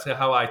exactly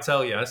how I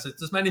tell you. I said,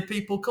 does many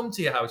people come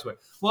to your house with?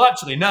 Well,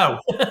 actually, no.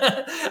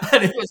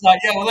 And it was like,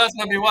 yeah, well, that's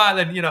maybe why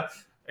then,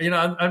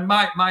 and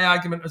my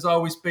argument has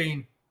always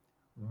been,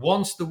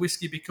 once the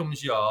whiskey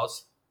becomes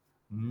yours,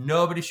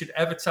 nobody should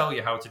ever tell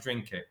you how to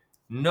drink it.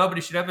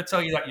 Nobody should ever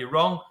tell you that you're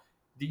wrong.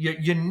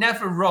 You're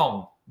never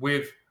wrong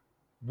with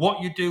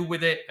what you do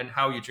with it and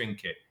how you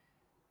drink it.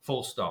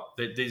 Full stop.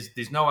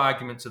 There's no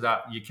argument to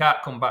that. You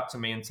can't come back to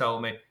me and tell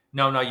me,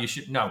 no, you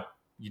should. No,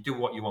 you do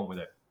what you want with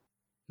it.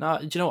 No,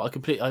 do you know what? I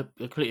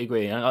completely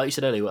agree. And like you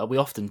said earlier, we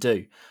often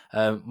do.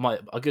 A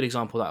good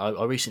example of that,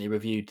 I recently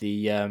reviewed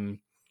the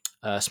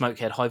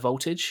Smokehead High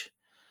Voltage,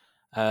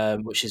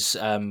 which is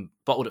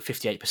bottled at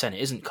 58%. It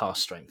isn't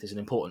cask strength. It's an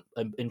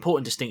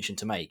important distinction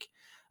to make.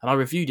 And I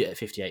reviewed it at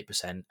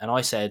 58%, and I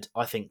said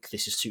I think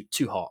this is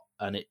too hot,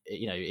 and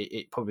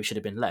it probably should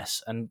have been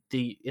less. And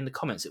in the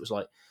comments, it was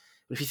like,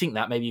 if you think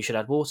that, maybe you should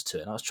add water to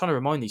it. And I was trying to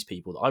remind these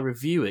people that I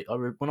review it.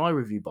 When I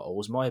review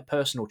bottles, my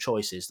personal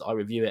choice is that I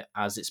review it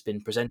as it's been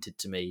presented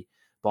to me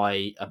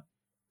by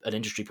an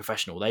industry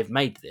professional. They've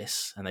made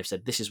this, and they've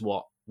said this is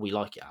what we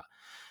like it at.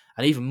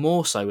 And even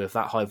more so with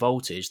that High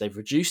Voltage, they've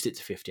reduced it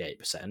to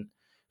 58%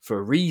 for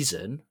a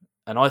reason,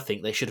 and I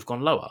think they should have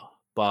gone lower.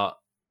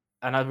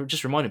 And I'm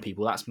just reminding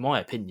people that's my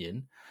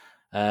opinion.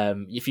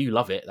 If you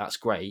love it, that's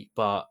great,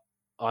 but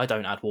I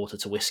don't add water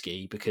to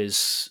whiskey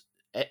because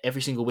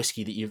every single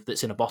whiskey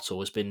that's in a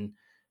bottle has been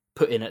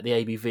put in at the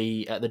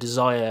ABV at the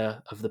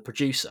desire of the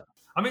producer.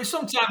 I mean,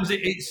 sometimes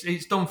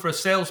it's done for a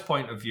sales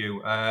point of view,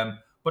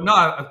 but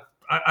no,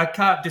 I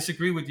can't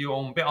disagree with you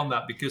on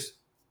that because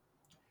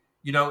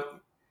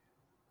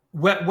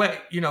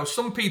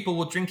some people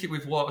will drink it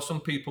with water,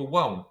 some people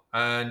won't,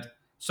 and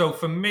so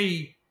for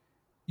me,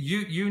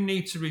 you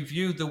need to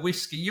review the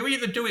whiskey. You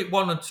either do it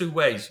one or two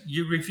ways.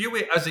 You review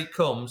it as it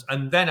comes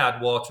and then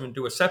add water and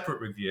do a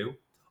separate review,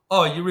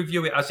 or you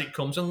review it as it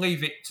comes and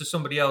leave it to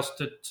somebody else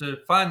to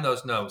find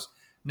those notes.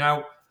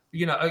 Now,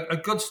 a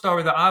good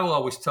story that I will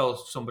always tell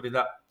somebody,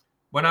 that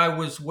when I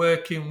was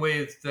working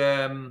with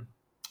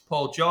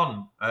Paul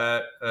John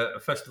at a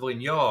festival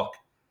in York,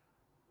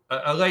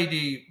 a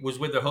lady was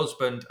with her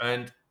husband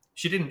and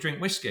she didn't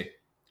drink whiskey.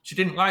 She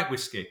didn't like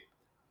whiskey.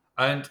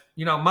 And,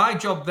 my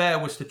job there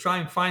was to try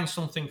and find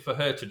something for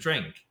her to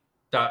drink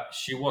that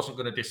she wasn't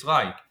going to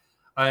dislike.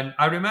 And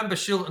I remember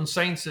Shilton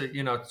saying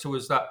to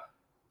us that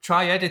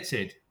try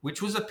Edited,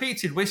 which was a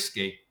peated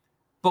whiskey,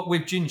 but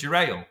with ginger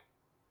ale.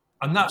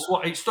 And that's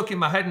what it stuck in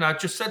my head. And I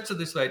just said to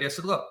this lady, I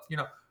said, look,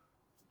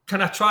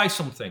 can I try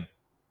something?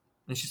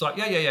 And she's like,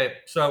 yeah.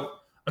 So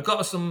I got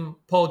her some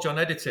Paul John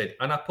Edited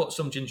and I put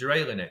some ginger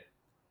ale in it.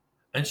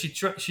 And she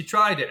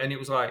tried it and it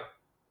was like,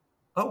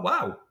 oh,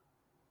 wow,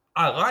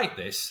 I like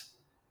this.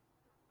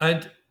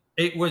 And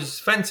it was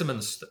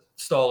Fentimann's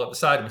stall at the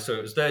side of me, so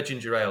it was their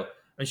ginger ale.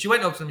 And she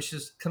went up to him and she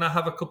says, can I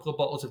have a couple of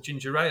bottles of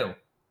ginger ale?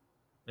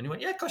 And he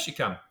went, yeah, of course you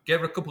can. Gave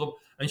her a couple of,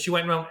 and she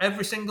went around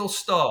every single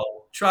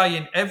stall,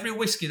 trying every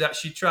whiskey that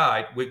she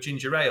tried with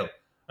ginger ale.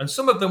 And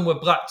some of them were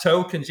black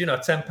tokens,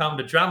 £10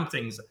 a dram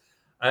things.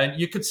 And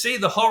you could see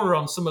the horror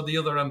on some of the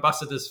other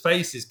ambassadors'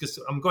 faces, because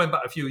I'm going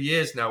back a few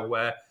years now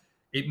where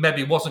it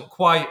maybe wasn't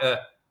quite a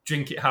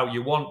drink it how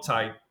you want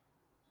type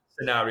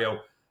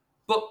scenario.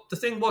 But the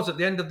thing was, at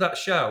the end of that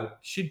show,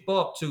 she'd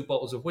bought 2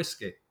 bottles of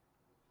whiskey.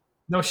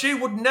 Now, she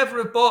would never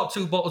have bought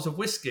 2 bottles of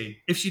whiskey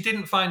if she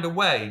didn't find a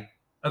way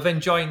of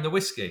enjoying the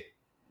whiskey.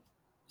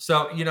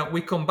 So,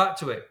 we come back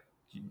to it.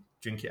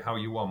 Drink it how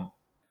you want.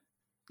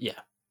 Yeah,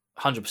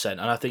 100%.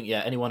 And I think,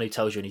 anyone who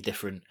tells you any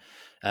different,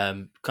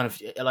 kind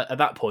of like at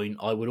that point,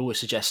 I would always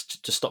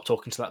suggest to stop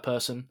talking to that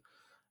person.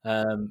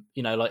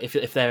 Like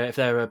if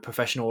they're a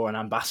professional or an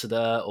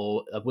ambassador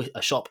or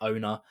a shop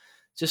owner,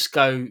 just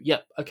go,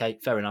 yep, okay,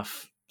 fair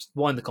enough.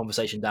 Wind the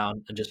conversation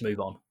down and just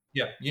move on.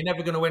 Yeah, you're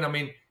never going to win. I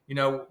mean,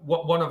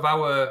 one of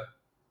our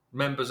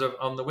members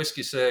on the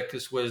whiskey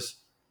circus was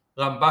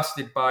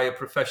lambasted by a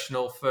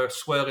professional for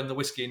swirling the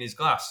whiskey in his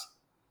glass.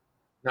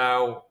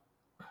 Now,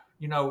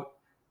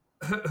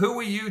 who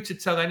are you to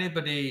tell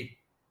anybody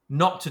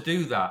not to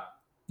do that?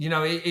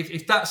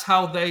 If that's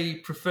how they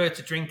prefer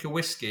to drink a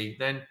whiskey,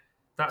 then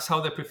that's how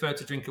they prefer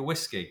to drink a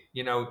whiskey.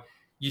 To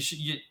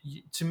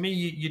me,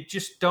 you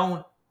just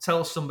don't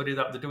tell somebody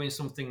that they're doing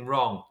something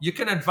wrong. You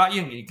can advise,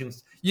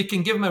 you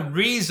can give them a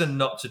reason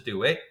not to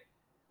do it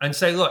and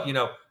say, look,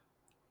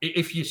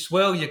 if you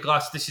swirl your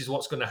glass, this is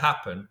what's going to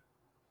happen,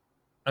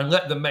 and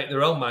let them make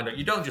their own mind up.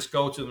 You don't just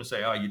go to them and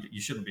say, oh, you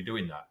shouldn't be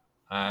doing that.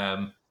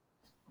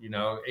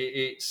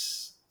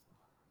 It's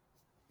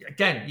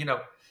again,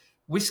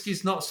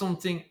 whiskey's not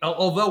something,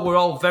 although we're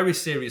all very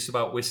serious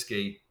about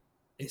whiskey,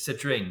 it's a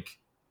drink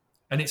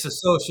and it's a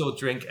social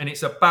drink, and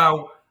it's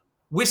about,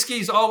 whiskey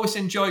is always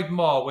enjoyed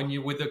more when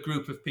you're with a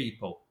group of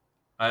people.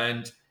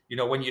 And,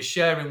 when you're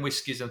sharing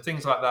whiskies and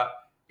things like that,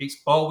 it's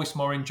always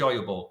more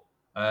enjoyable.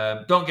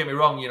 Don't get me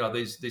wrong,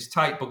 there's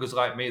tight buggers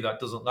like me that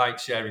doesn't like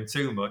sharing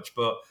too much,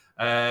 but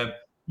um,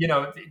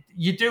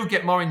 you do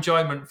get more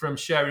enjoyment from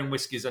sharing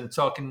whiskies and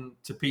talking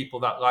to people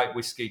that like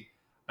whiskey.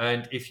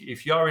 And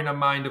if you're in a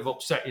mind of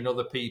upsetting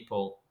other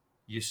people,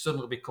 you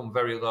suddenly become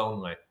very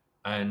lonely,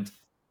 and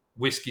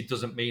whiskey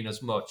doesn't mean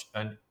as much.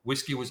 And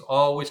whiskey was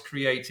always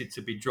created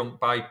to be drunk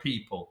by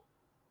people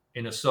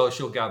in a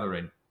social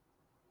gathering.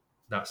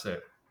 That's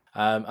it.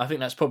 I think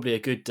that's probably a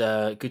good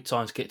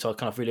time to get to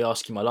kind of really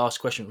ask you my last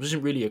question, which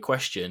isn't really a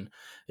question.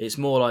 It's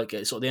more like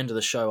it's sort of the end of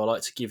the show. I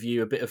like to give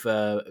you a bit of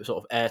a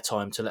sort of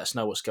airtime to let us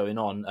know what's going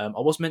on. I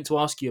was meant to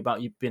ask you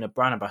about you being a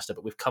brand ambassador,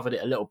 but we've covered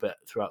it a little bit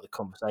throughout the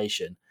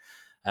conversation.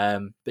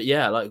 But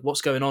yeah, like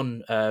what's going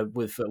on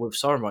with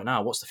Soren right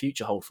now? What's the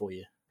future hold for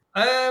you?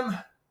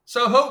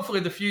 So hopefully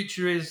the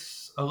future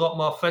is a lot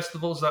more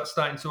festivals that's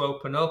starting to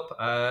open up.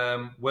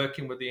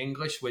 Working with the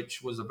English,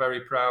 which was a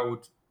very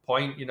proud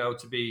point,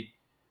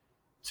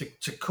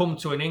 to come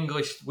to an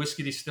English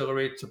whiskey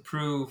distillery to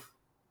prove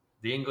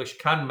the English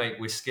can make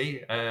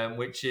whiskey,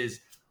 which is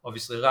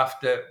obviously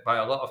laughed at by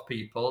a lot of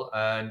people,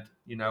 and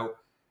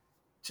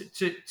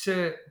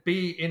to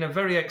be in a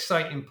very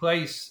exciting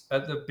place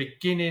at the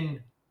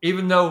beginning.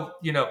 Even though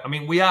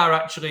we are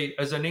actually,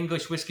 as an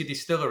English whiskey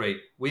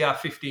distillery, we are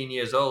 15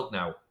 years old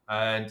now,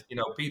 and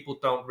people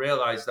don't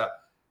realise that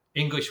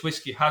English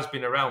whiskey has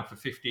been around for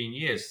 15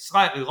 years,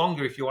 slightly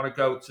longer if you want to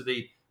go to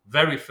the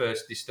very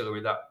first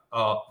distillery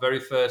very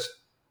first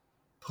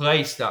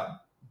place that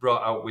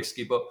brought out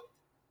whiskey. But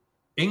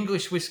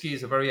English whiskey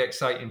is a very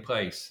exciting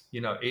place.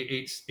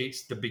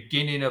 It's the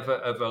beginning of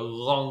a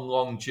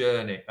long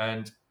journey,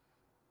 and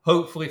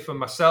hopefully for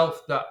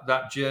myself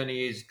that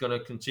journey is going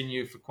to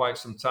continue for quite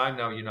some time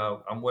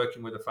now. I'm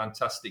working with a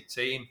fantastic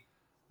team,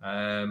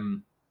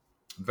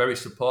 very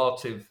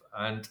supportive,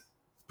 and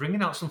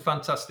bringing out some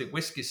fantastic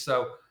whiskies.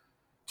 So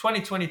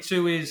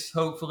 2022 is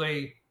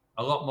hopefully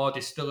a lot more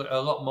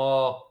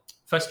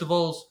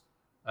festivals,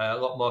 a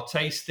lot more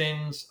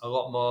tastings, a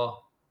lot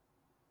more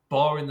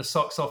boring the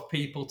socks off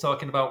people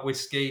talking about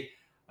whiskey.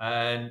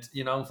 And,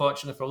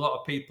 unfortunately for a lot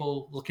of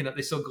people looking at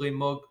this ugly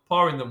mug,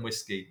 pouring them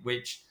whiskey,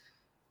 which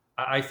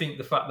I think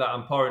the fact that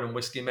I'm pouring them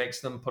whiskey makes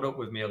them put up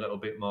with me a little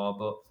bit more.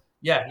 But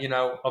yeah,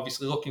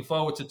 obviously looking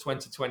forward to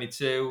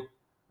 2022.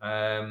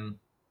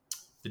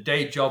 The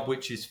day job,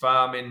 which is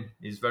farming,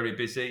 is very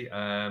busy.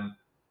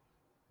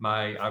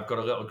 I've got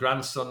a little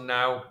grandson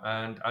now,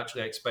 and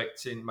actually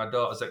my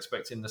daughter's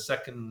expecting the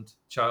second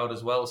child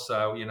as well.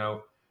 So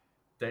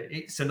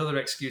it's another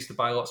excuse to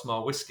buy lots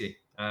more whiskey.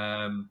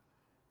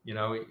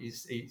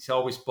 It's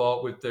always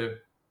bought with the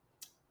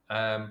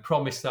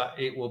promise that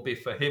it will be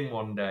for him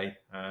one day.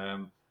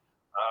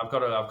 I've got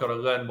to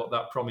learn what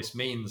that promise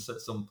means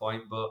at some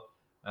point. But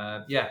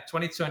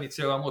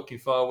 2022, I'm looking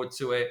forward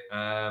to it.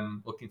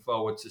 Looking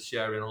forward to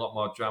sharing a lot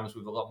more drams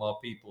with a lot more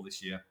people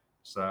this year.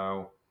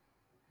 So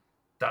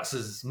that's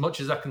as much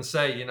as I can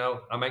say.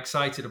 I'm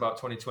excited about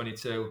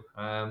 2022,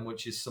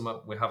 which is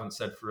something we haven't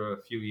said for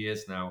a few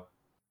years now.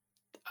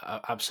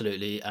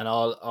 Absolutely, and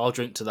I'll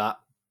drink to that,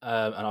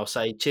 and I'll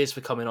say cheers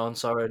for coming on,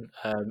 Soren.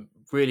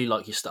 Really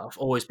like your stuff.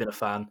 Always been a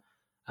fan,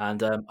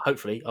 and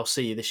hopefully I'll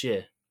see you this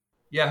year.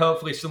 Yeah,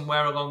 hopefully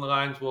somewhere along the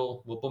lines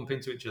we'll bump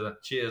into each other.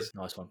 Cheers.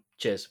 Nice one.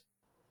 Cheers.